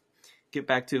want to get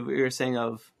back to what you were saying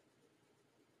of,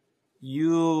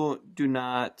 you do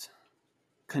not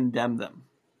condemn them.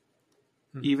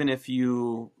 even if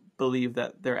you believe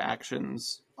that their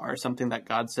actions are something that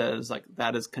God says like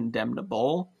that is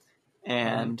condemnable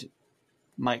and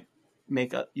might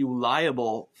make you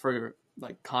liable for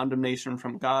like condemnation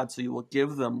from God. So you will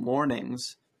give them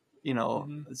warnings,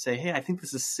 say, hey, I think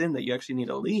this is sin that you actually need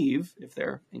to leave if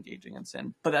they're engaging in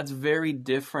sin. But that's very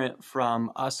different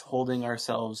from us holding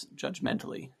ourselves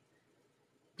judgmentally.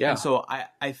 Yeah. And so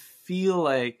I feel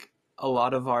like a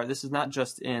lot of this is not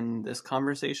just in this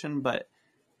conversation, but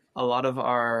a lot of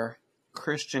our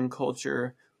Christian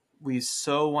culture, we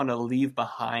so want to leave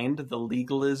behind the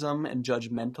legalism and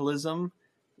judgmentalism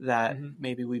that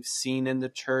maybe we've seen in the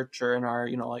church or in our,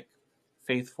 like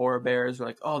faith forebears. We're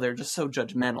like, oh, they're just so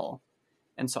judgmental.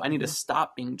 And so I need to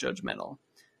stop being judgmental.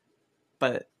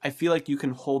 But I feel like you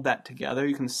can hold that together.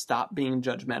 You can stop being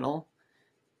judgmental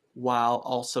while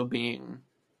also being,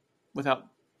 without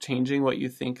changing what you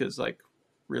think is like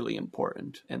really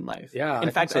important in life. Yeah.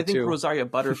 In fact, I think too. Rosaria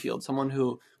Butterfield, someone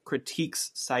who critiques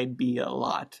Side B a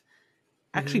lot,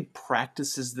 actually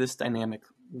practices this dynamic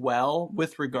well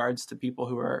with regards to people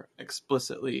who are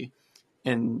explicitly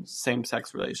in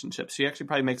same-sex relationships. She actually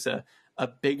probably makes a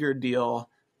bigger deal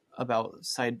about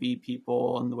Side B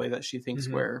people and the way that she thinks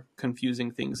we're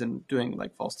confusing things and doing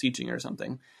like false teaching or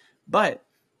something. But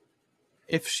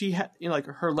if she had, like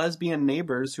her lesbian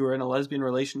neighbors who are in a lesbian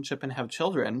relationship and have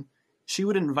children, she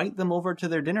would invite them over to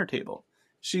their dinner table.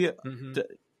 She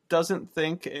doesn't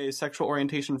think a sexual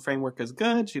orientation framework is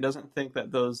good. She doesn't think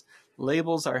that those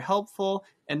labels are helpful,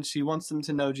 and she wants them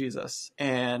to know Jesus.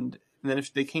 And then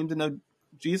if they came to know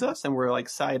Jesus and were like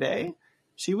Side A,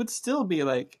 she would still be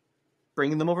like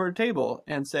bringing them over to the table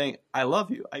and saying, I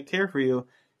love you, I care for you,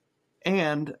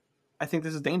 and I think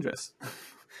this is dangerous.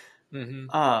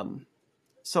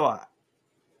 So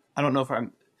I don't know if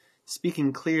I'm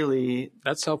speaking clearly.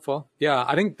 That's helpful. Yeah,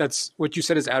 I think that's what you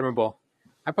said is admirable.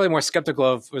 I'm probably more skeptical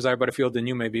of Rosaria Butterfield than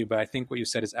you may be, but I think what you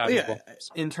said is admirable. Yeah,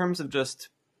 in terms of just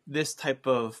this type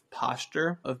of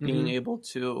posture of being able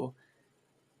to,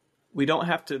 we don't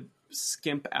have to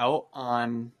skimp out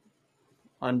on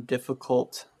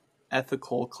difficult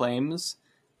ethical claims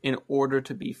in order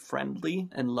to be friendly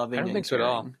and loving. I don't think so at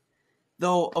all.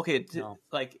 Though, okay,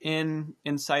 like in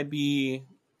Side B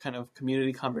kind of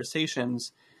community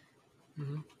conversations,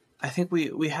 I think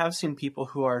we have seen people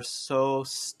who are so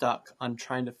stuck on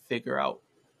trying to figure out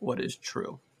what is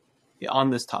true on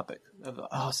this topic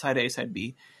of Side A, Side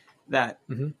B, that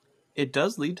it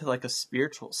does lead to like a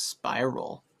spiritual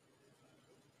spiral.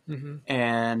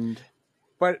 And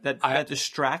that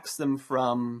distracts them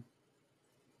from,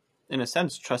 in a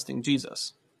sense, trusting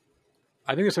Jesus.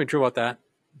 I think there's something true about that.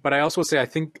 But I also say I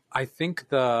think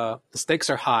the stakes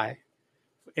are high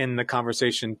in the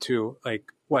conversation too. Like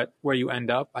where you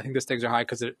end up, I think the stakes are high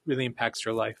because it really impacts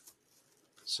your life.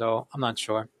 So I'm not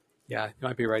sure. Yeah, you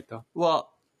might be right though.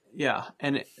 Well, yeah,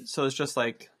 and so it's just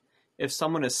like if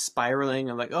someone is spiraling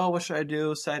and like, oh, what should I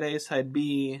do? Side A, Side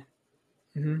B.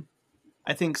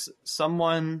 I think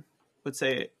someone would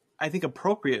say, I think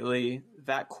appropriately,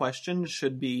 that question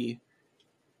should be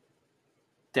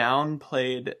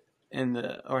downplayed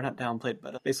or not downplayed,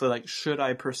 but basically like, should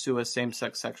I pursue a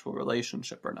same-sex sexual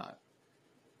relationship or not?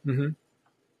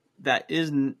 That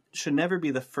should never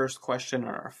be the first question in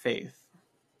our faith.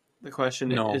 The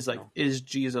question is like, is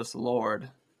Jesus Lord?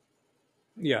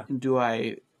 Yeah. And do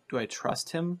I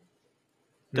trust him?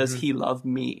 Does he love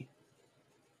me?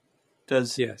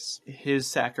 Does his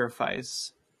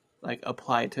sacrifice like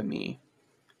apply to me?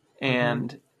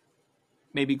 And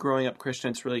maybe growing up Christian,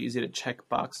 it's really easy to check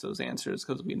box those answers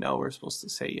because we know we're supposed to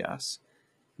say yes.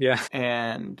 Yeah.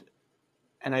 And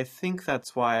I think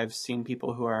that's why I've seen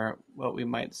people who are what we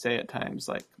might say at times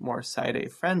like more Side A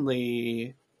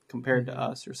friendly compared to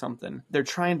us or something. They're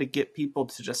trying to get people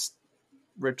to just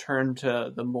return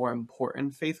to the more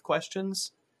important faith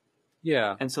questions.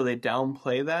 Yeah. And so they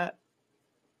downplay that.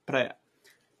 But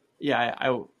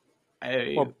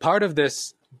well, part of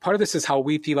this is how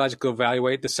we theologically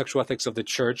evaluate the sexual ethics of the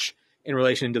church in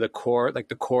relation to the core, like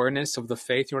the coreness of the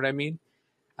faith. You know what I mean?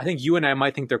 I think you and I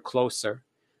might think they're closer,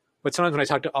 but sometimes when I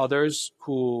talk to others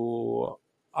who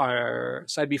are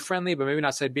Side B friendly, but maybe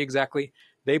not Side B exactly,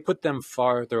 they put them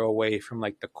farther away from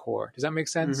like the core. Does that make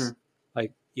sense?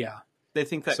 Like, yeah. They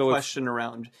think that question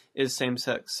around is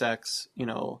same-sex sex,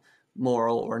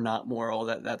 moral or not moral,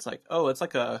 that's like, oh, it's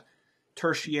like a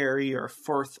tertiary or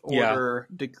fourth order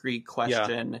degree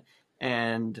question.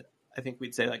 And I think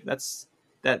we'd say like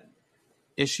that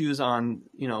issues on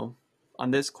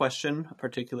this question,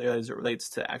 particularly as it relates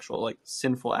to actual like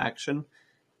sinful action,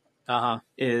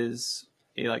 is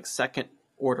a like second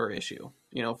order issue.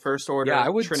 First order I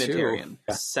would Trinitarian,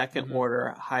 too. second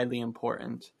order highly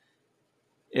important.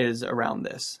 is around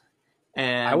this.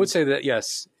 And I would say that,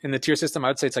 yes, in the tier system, I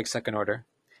would say it's like second order.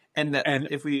 And that, and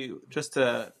if we just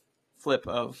to flip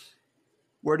of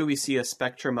where do we see a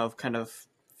spectrum of kind of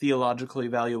theological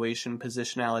evaluation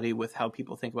positionality with how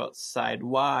people think about side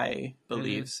Y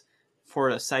beliefs for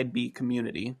a side B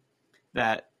community,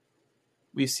 that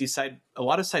we see a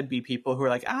lot of side B people who are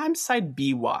like, I'm side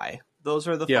BY. Those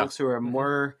are the folks who are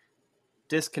more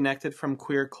disconnected from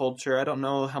queer culture. I don't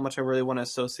know how much I really want to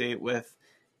associate with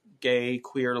gay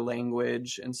queer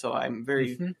language, and so I'm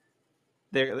very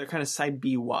they're kind of side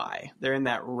BY. They're in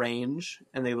that range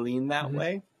and they lean that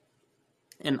way.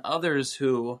 And others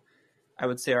who I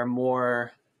would say are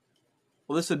more,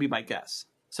 well, this would be my guess.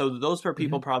 So those are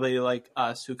people probably like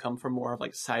us who come from more of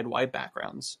like side Y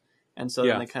backgrounds. And so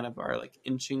then they kind of are like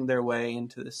inching their way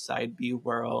into the side B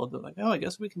world. They're like, oh, I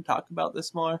guess we can talk about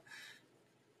this more.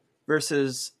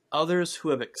 Versus others who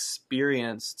have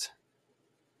experienced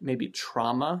maybe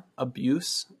trauma,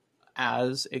 abuse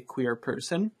as a queer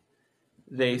person.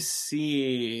 They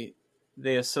associate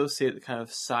the kind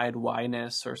of side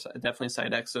Y-ness or definitely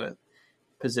side X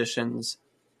positions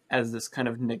as this kind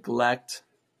of neglect,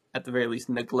 at the very least,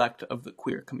 neglect of the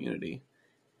queer community.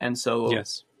 And so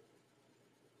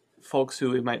folks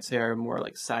who we might say are more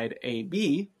like side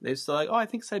AB, they're still like, oh, I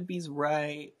think side B's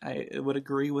right. I would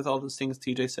agree with all those things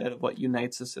TJ said of what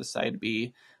unites us as side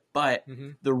B. But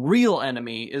the real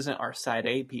enemy isn't our side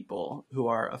A people who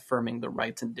are affirming the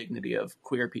rights and dignity of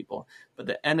queer people. But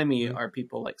the enemy are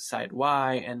people like side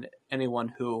Y and anyone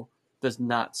who does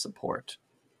not support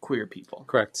queer people.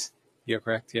 Correct. You're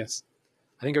correct. Yes.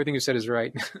 I think everything you said is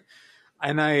right.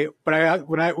 And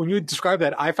when you describe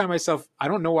that, I find myself, I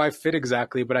don't know where I fit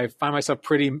exactly, but I find myself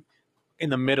pretty in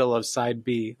the middle of side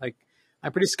B. Like,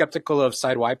 I'm pretty skeptical of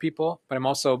side Y people, but I'm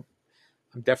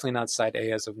definitely not side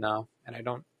A as of now. And I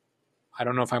don't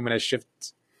know if I'm going to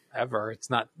shift ever. It's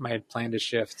not my plan to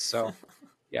shift. So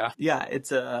yeah. Yeah.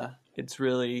 It's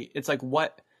like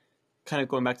what, kind of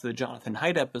going back to the Jonathan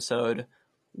Haidt episode,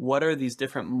 what are these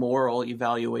different moral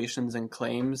evaluations and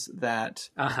claims that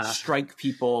strike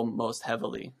people most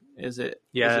heavily? Is it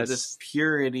this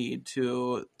purity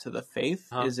to the faith?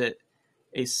 Is it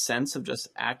a sense of just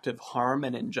active harm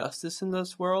and injustice in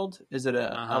this world? Is it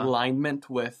a alignment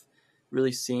with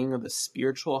really seeing the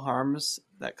spiritual harms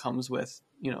that comes with,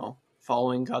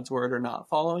 following God's word or not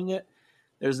following it?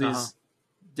 There's these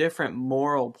different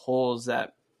moral poles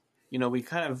that,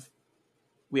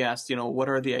 we asked, what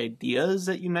are the ideas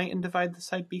that unite and divide the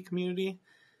side B community?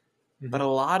 But a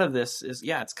lot of this is,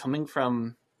 it's coming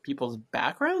from people's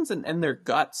backgrounds and their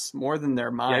guts more than their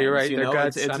minds. Yeah, you're right. Their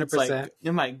guts, 100%. It's like,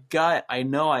 in my gut, I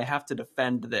know I have to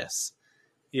defend this.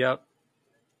 Yep.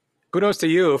 Kudos to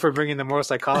you for bringing the moral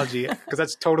psychology, because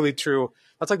that's totally true.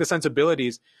 That's like the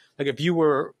sensibilities. Like if you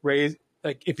were raised,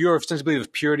 like if your sensibility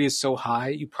of purity is so high,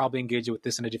 you probably engage with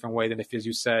this in a different way than if, as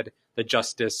you said, the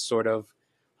justice sort of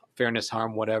fairness,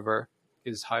 harm, whatever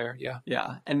is higher. Yeah.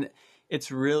 Yeah. And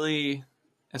it's really,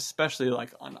 especially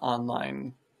like on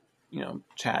online,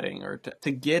 chatting or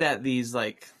to get at these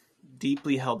like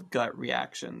deeply held gut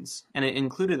reactions. And it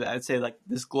included that I'd say like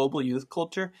this global youth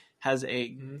culture has a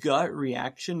gut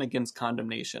reaction against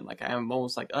condemnation. Like I'm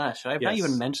almost like, should I not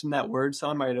even mention that word?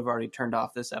 Someone might have already turned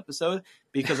off this episode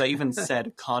because I even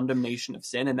said condemnation of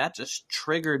sin. And that just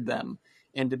triggered them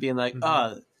into being like,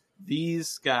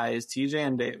 these guys, TJ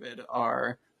and David,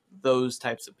 are those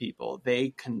types of people. They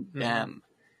condemn.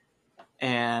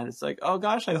 And it's like, oh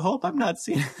gosh, I hope I'm not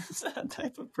seen as that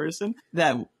type of person.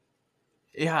 That,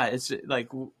 it's like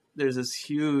there's this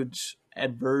huge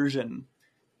aversion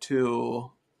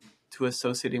to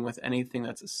associating with anything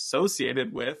that's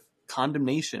associated with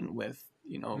condemnation, with,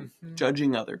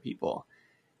 judging other people.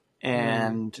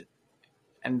 And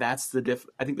that's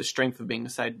I think the strength of being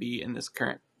a side B in this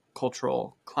current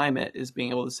cultural climate is being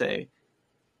able to say,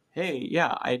 hey,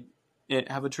 I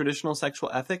have a traditional sexual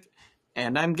ethic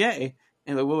and I'm gay.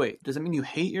 And like, wait, does it mean you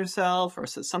hate yourself or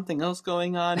is there something else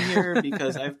going on here?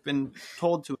 Because I've been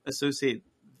told to associate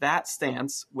that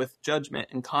stance with judgment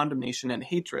and condemnation and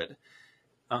hatred,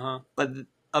 but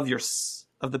of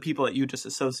the people that you just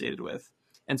associated with.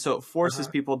 And so it forces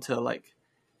people to like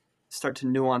start to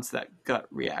nuance that gut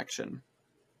reaction.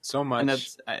 So much. And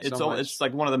it's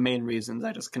like one of the main reasons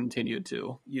I just continue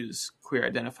to use queer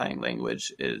identifying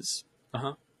language is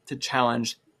to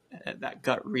challenge that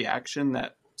gut reaction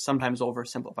that sometimes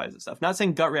oversimplifies itself. Not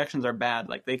saying gut reactions are bad,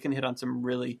 like they can hit on some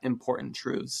really important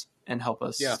truths and help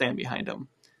us stand behind them.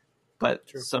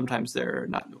 But sometimes they're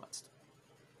not nuanced.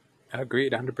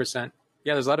 Agreed, 100%.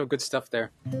 Yeah, there's a lot of good stuff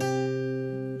there.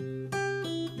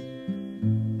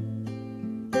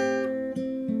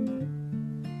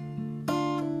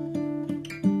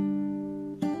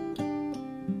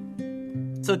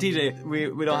 So TJ,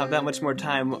 we don't have that much more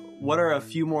time. What are a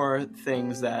few more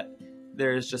things that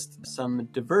there's just some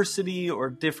diversity or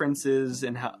differences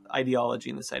in how ideology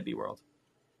in the Side B world?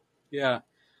 Yeah.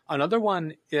 Another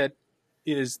one,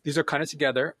 these are kind of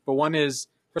together, but one is,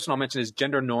 first one I'll mention is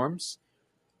gender norms.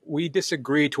 We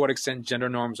disagree to what extent gender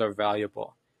norms are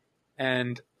valuable.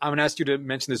 And I'm going to ask you to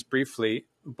mention this briefly,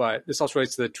 but this also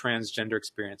relates to the transgender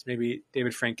experience. Maybe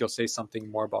David Frank, you'll say something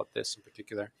more about this in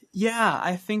particular. Yeah,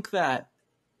 I think that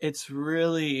it's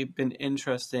really been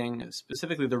interesting,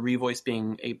 specifically the Revoice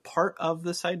being a part of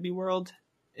the Side B world,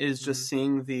 is just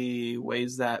seeing the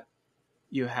ways that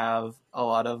you have a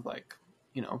lot of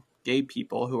gay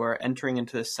people who are entering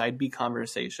into this Side B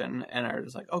conversation and are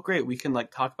just like, oh great, we can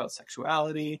talk about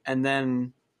sexuality. And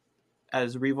then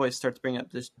as Revoice starts bringing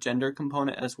up this gender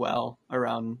component as well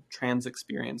around trans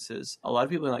experiences, a lot of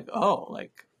people are like, oh,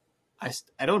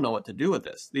 I don't know what to do with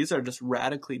this. These are just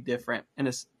radically different. And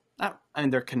it's not,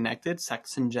 they're connected.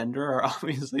 Sex and gender are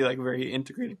obviously very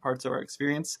integrated parts of our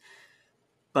experience,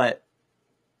 but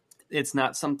it's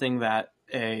not something that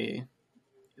a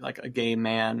gay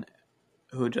man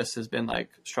who just has been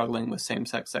struggling with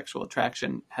same-sex sexual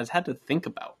attraction has had to think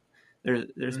about.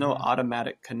 There's no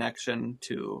automatic connection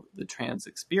to the trans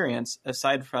experience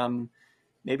aside from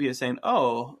maybe saying,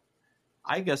 oh,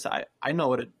 I guess I know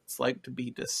what it's like to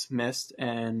be dismissed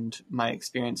and my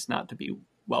experience not to be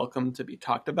welcome to be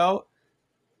talked about.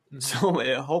 So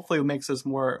it hopefully makes us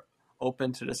more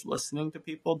open to just listening to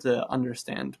people to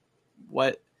understand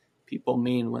what people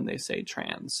mean when they say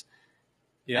trans.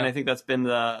 Yeah. And I think that's been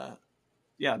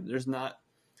there's not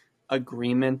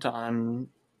agreement on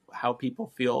how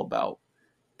people feel about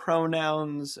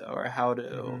pronouns or how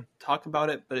to talk about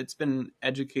it, but it's been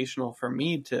educational for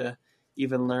me to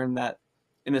even learn that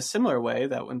in a similar way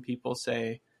that when people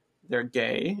say they're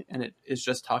gay and it is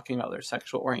just talking about their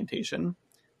sexual orientation,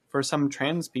 for some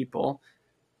trans people,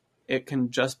 it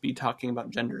can just be talking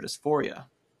about gender dysphoria.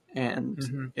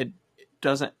 And it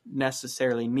doesn't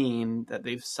necessarily mean that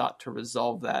they've sought to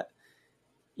resolve that,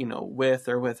 with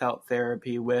or without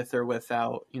therapy, with or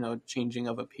without, changing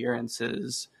of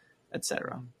appearances,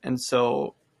 etc. And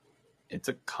so it's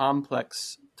a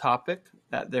complex topic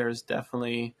that there's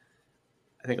definitely,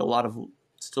 I think, a lot of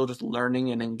still just learning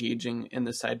and engaging in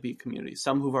the Side B community.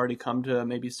 Some who've already come to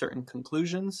maybe certain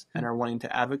conclusions and are wanting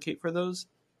to advocate for those,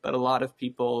 but a lot of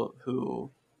people who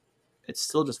it's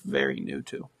still just very new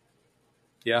to.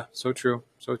 Yeah, so true.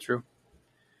 So true.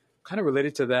 Kind of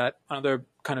related to that, another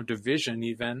kind of division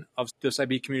even of the Side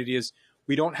B community is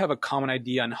we don't have a common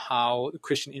idea on how the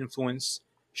Christian influence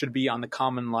should be on the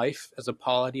common life as a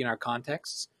polity in our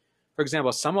contexts. For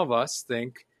example, some of us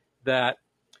think that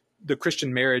the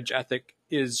Christian marriage ethic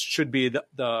should be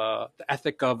the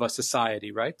ethic of a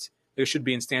society, right? It should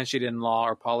be instantiated in law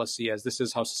or policy as this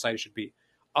is how society should be.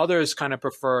 Others kind of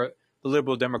prefer the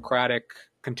liberal democratic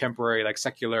contemporary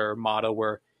secular model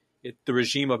where the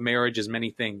regime of marriage is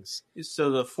many things.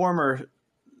 So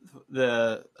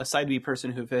a Side B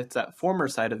person who fits that former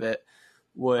side of it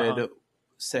would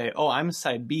say, oh, I'm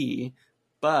Side B,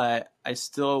 but I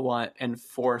still want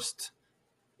enforced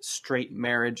straight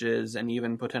marriages and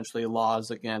even potentially laws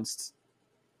against,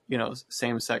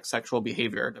 same-sex sexual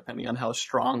behavior, depending on how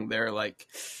strong their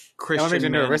Christian. That makes me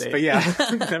nervous, but yeah,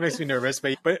 that makes me nervous.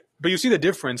 But you see the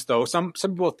difference, though. Some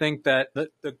people think that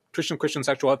the Christian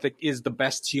sexual ethic is the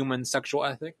best human sexual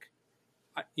ethic,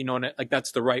 and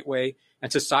that's the right way.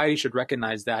 And society should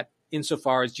recognize that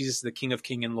insofar as Jesus is the King of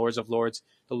Kings and Lords of Lords,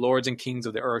 the lords and kings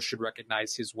of the earth should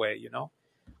recognize his way,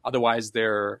 Otherwise,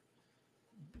 they're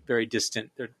very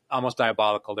distant. They're almost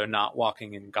diabolical. They're not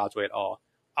walking in God's way at all.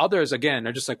 Others, again,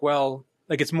 are just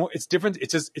it's different.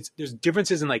 There's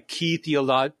differences in key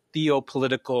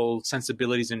theopolitical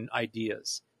sensibilities and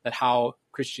ideas that how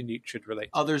Christianity should relate.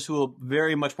 Others who will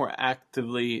very much more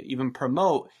actively even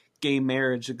promote gay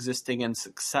marriage existing in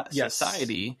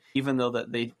society, even though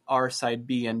that they are Side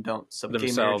B and don't so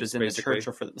gay marriages in the church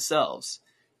or for themselves,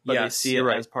 but they see it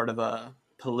as part of a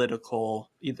political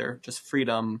either just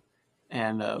freedom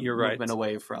and a movement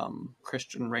away from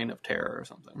Christian reign of terror or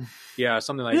something. Yeah,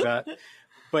 something like that.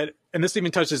 And this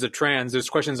even touches the trans. There's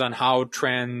questions on how the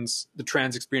trans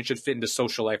experience should fit into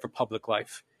social life or public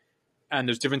life. And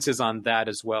there's differences on that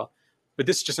as well. But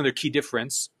this is just another key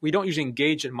difference. We don't usually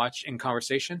engage it much in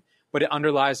conversation, but it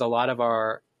underlies a lot of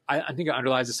I think it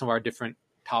underlies some of our different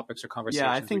topics or conversations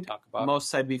I think we talk about. Most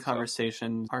Side B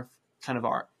conversations are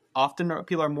often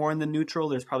people are more in the neutral.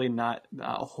 There's probably not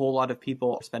a whole lot of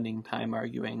people spending time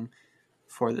arguing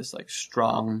for this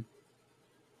strong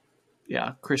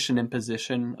Christian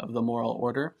imposition of the moral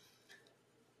order,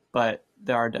 but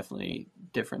there are definitely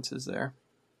differences there.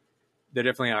 There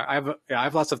definitely are. I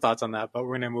have lots of thoughts on that, but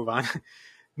we're going to move on.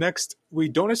 Next, we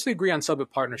don't necessarily agree on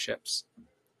celibate partnerships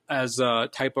as a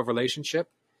type of relationship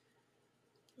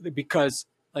because,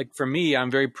 like, for me, I'm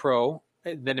very pro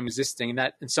that I'm existing, and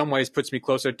that in some ways puts me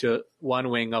closer to one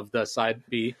wing of the side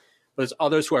B. But there's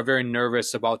others who are very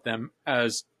nervous about them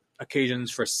as occasions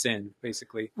for sin,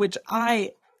 basically.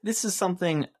 This is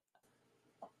something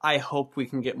I hope we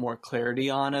can get more clarity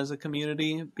on as a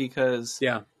community, because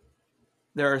Yeah.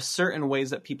 there are certain ways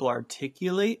that people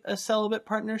articulate a celibate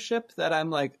partnership that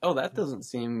I'm like, oh, that doesn't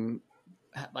seem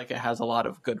like it has a lot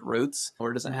of good roots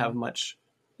or doesn't have much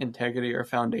integrity or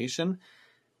foundation.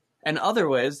 And other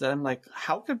ways that I'm like,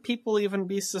 how could people even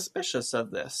be suspicious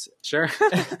of this? Sure.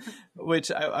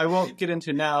 Which I won't get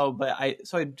into now, but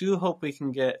I do hope we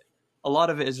can get a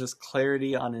lot of it is just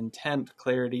clarity on intent,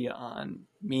 clarity on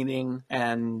meaning.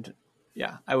 And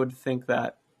yeah, I would think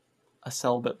that a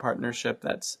celibate partnership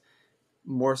that's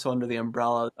more so under the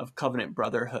umbrella of covenant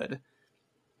brotherhood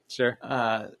Sure.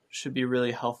 should be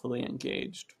really healthily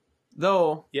engaged.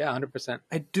 Though, Yeah, 100%.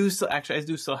 I do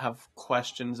still have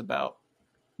questions about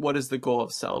what is the goal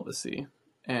of celibacy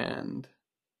and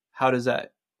how does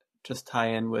that just tie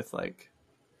in with like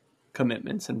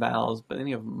commitments and vows. But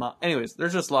anyways,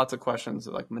 there's just lots of questions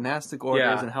of like monastic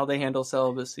orders and how they handle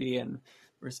celibacy and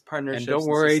partnerships. And don't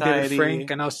worry, society. David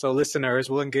Frank, and also listeners,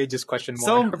 we'll engage this question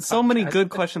more. So many good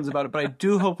questions about it, but I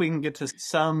do hope we can get to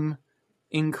some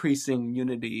increasing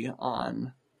unity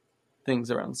on things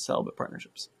around celibate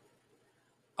partnerships.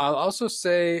 I'll also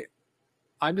say,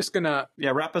 I'm just gonna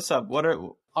wrap us up.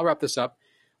 I'll wrap this up.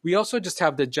 We also just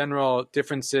have the general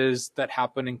differences that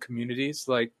happen in communities,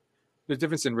 like the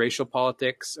difference in racial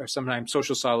politics or sometimes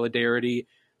social solidarity,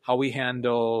 how we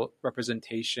handle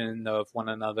representation of one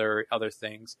another, other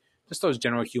things, just those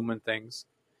general human things.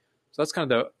 So that's kind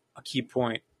of a key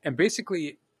point. And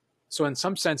basically, so in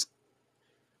some sense,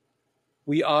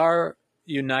 we are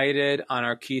united on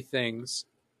our key things,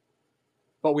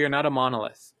 but we are not a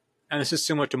monolith. And this is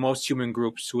similar to most human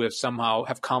groups who have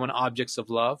common objects of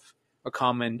love or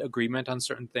common agreement on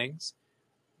certain things.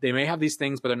 They may have these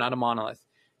things, but they're not a monolith.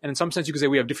 And in some sense, you could say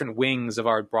we have different wings of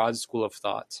our broad school of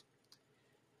thought.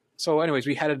 So anyways,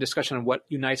 we had a discussion on what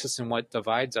unites us and what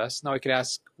divides us. Now we could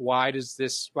ask, why does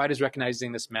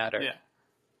recognizing this matter? Yeah.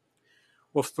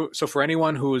 Well, so for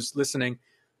anyone who's listening,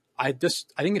 I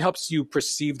think it helps you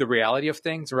perceive the reality of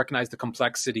things and recognize the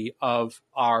complexity of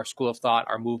our school of thought,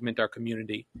 our movement, our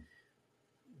community.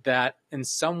 That in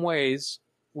some ways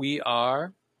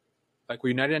we're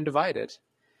united and divided.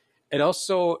 It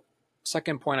also,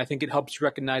 second point, I think it helps you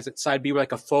recognize that side B, we're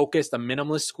like a focused, a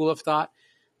minimalist school of thought.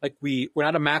 Like we're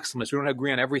not a maximalist. We don't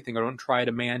agree on everything or don't try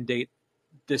to mandate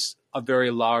a very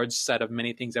large set of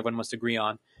many things everyone must agree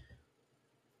on.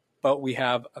 But we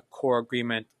have a core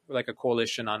agreement, like a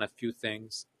coalition on a few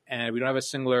things. And we don't have a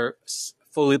singular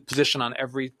full position on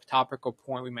every topic or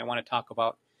point we may want to talk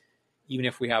about, even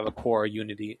if we have a core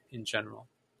unity in general.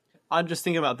 I'm just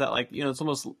thinking about that, like, it's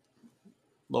almost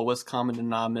lowest common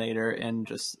denominator and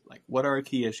just like, what are our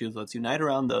key issues? Let's unite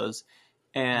around those.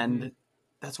 And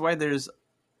that's why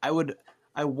I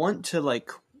want to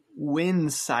like win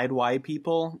side Y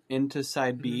people into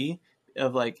side B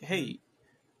of like, hey,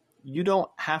 you don't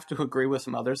have to agree with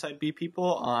some other side B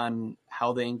people on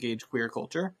how they engage queer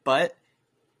culture, but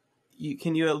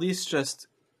can you at least just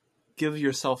give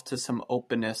yourself to some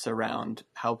openness around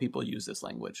how people use this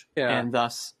language, and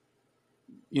thus,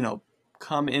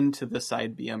 come into the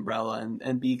side B umbrella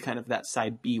and be kind of that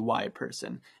side BY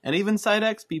person. And even side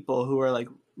X people who are like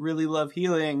really love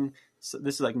healing. So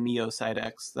this is like neo side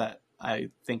X that I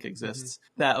think exists,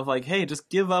 that of like, hey, just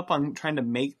give up on trying to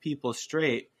make people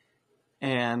straight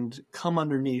and come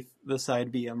underneath the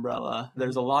side B umbrella.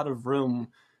 There's a lot of room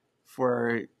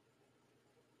for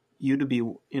you to be,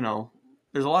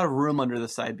 there's a lot of room under the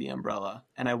side B umbrella.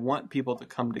 And I want people to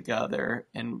come together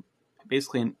and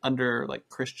basically under like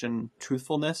Christian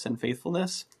truthfulness and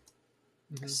faithfulness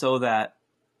so that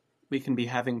we can be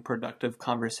having productive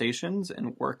conversations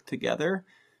and work together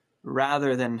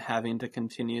rather than having to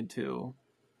continue to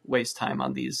waste time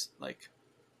on these, like,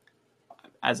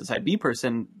 as a side B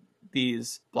person,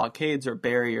 these blockades or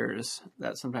barriers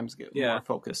that sometimes get more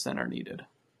focus than are needed.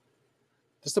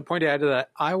 Just a point to add to that,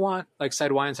 I want like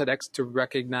side Y and side X to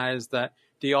recognize that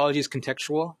theology is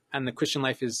contextual and the Christian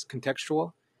life is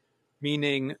contextual,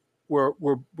 meaning we're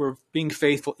being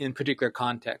faithful in particular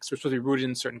contexts. We're supposed to be rooted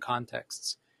in certain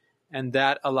contexts. And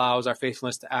that allows our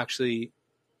faithfulness to actually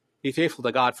be faithful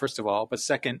to God, first of all, but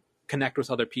second, connect with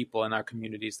other people in our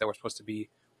communities that we're supposed to be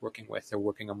working with or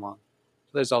working among.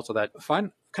 So there's also that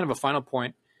kind of a final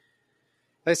point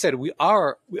Like I said, we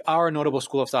are a notable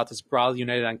school of thought that's broadly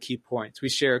united on key points. We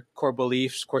share core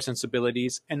beliefs, core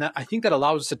sensibilities, and I think that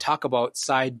allows us to talk about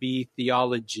side B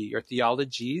theology or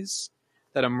theologies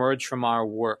that emerge from our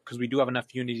work, because we do have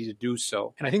enough unity to do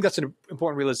so. And I think that's an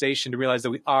important realization, to realize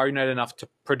that we are united enough to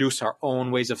produce our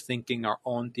own ways of thinking, our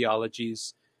own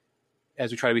theologies, as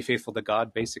we try to be faithful to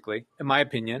God, basically. In my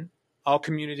opinion, all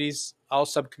communities, all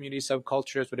subcommunities,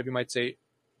 subcultures, whatever you might say,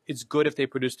 it's good if they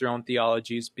produce their own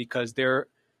theologies, because their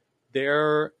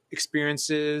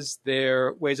experiences,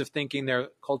 their ways of thinking, their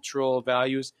cultural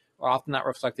values are often not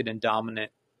reflected in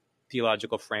dominant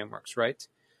theological frameworks, right?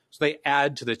 So they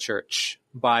add to the church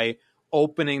by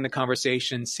opening the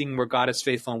conversation, seeing where God is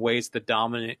faithful in ways the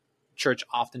dominant church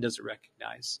often doesn't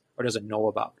recognize or doesn't know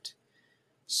about.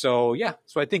 So yeah,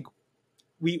 so I think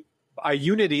our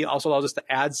unity also allows us to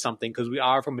add something, because we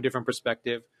are from a different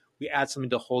perspective. We add something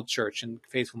to the whole church in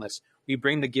faithfulness. We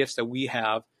bring the gifts that we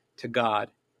have to God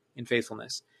in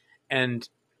faithfulness. And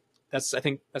I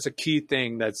think that's a key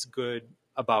thing that's good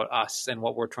about us and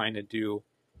what we're trying to do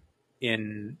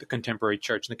in the contemporary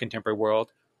church, in the contemporary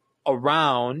world,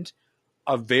 around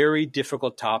a very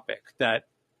difficult topic that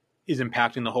is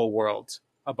impacting the whole world,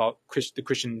 about the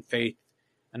Christian faith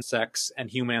and sex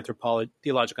and human anthropology,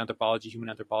 theological anthropology, human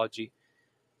anthropology.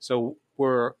 So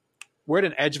we're at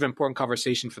an edge of important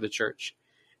conversation for the church.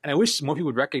 And I wish more people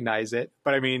would recognize it,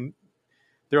 but I mean,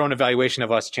 their own evaluation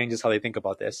of us changes how they think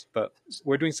about this. But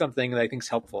we're doing something that I think is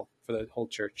helpful for the whole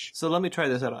church. So let me try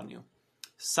this out on you.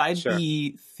 Side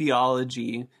B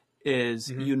theology is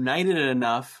united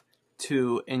enough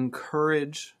to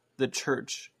encourage the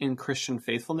church in Christian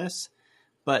faithfulness,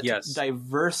 but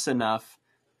diverse enough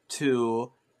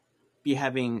to be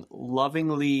having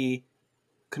lovingly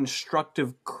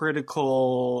constructive,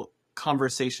 critical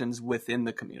conversations within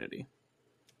the community.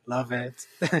 Love it.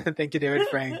 Thank you, David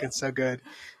Frank. It's so good.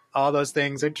 All those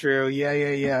things are true.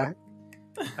 Yeah.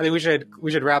 I think we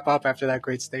should wrap up after that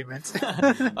great statement.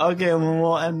 Okay,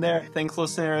 we'll end there. Thanks,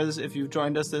 listeners, if you've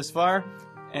joined us this far,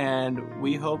 and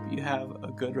we hope you have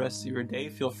a good rest of your day.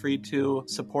 Feel free to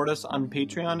support us on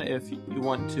Patreon if you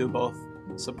want to both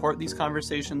support these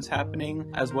conversations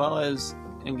happening, as well as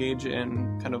engage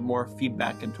in kind of more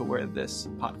feedback into where this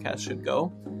podcast should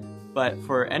go. But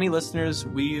for any listeners,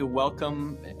 we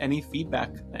welcome any feedback,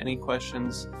 any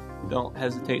questions. Don't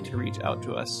hesitate to reach out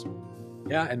to us.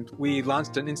 Yeah, and we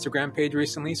launched an Instagram page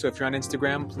recently, so if you're on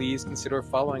Instagram, please consider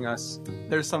following us.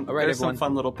 There's some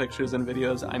fun little pictures and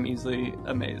videos. I'm easily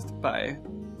amazed by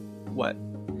what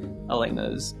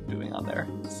Elena is doing on there.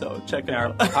 So check it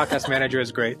out. Our podcast manager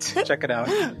is great. Check it out.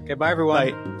 Okay, bye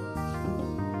everyone. Bye.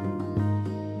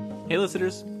 Hey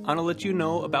listeners, I want to let you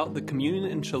know about the Communion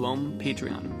and Shalom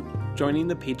Patreon. Joining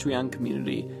the Patreon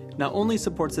community not only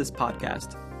supports this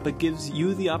podcast, but gives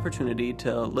you the opportunity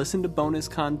to listen to bonus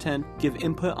content, give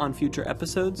input on future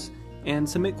episodes, and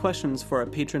submit questions for a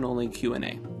patron-only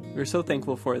Q&A. We're so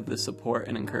thankful for the support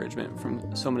and encouragement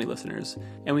from so many listeners,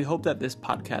 and we hope that this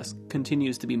podcast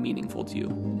continues to be meaningful to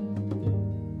you.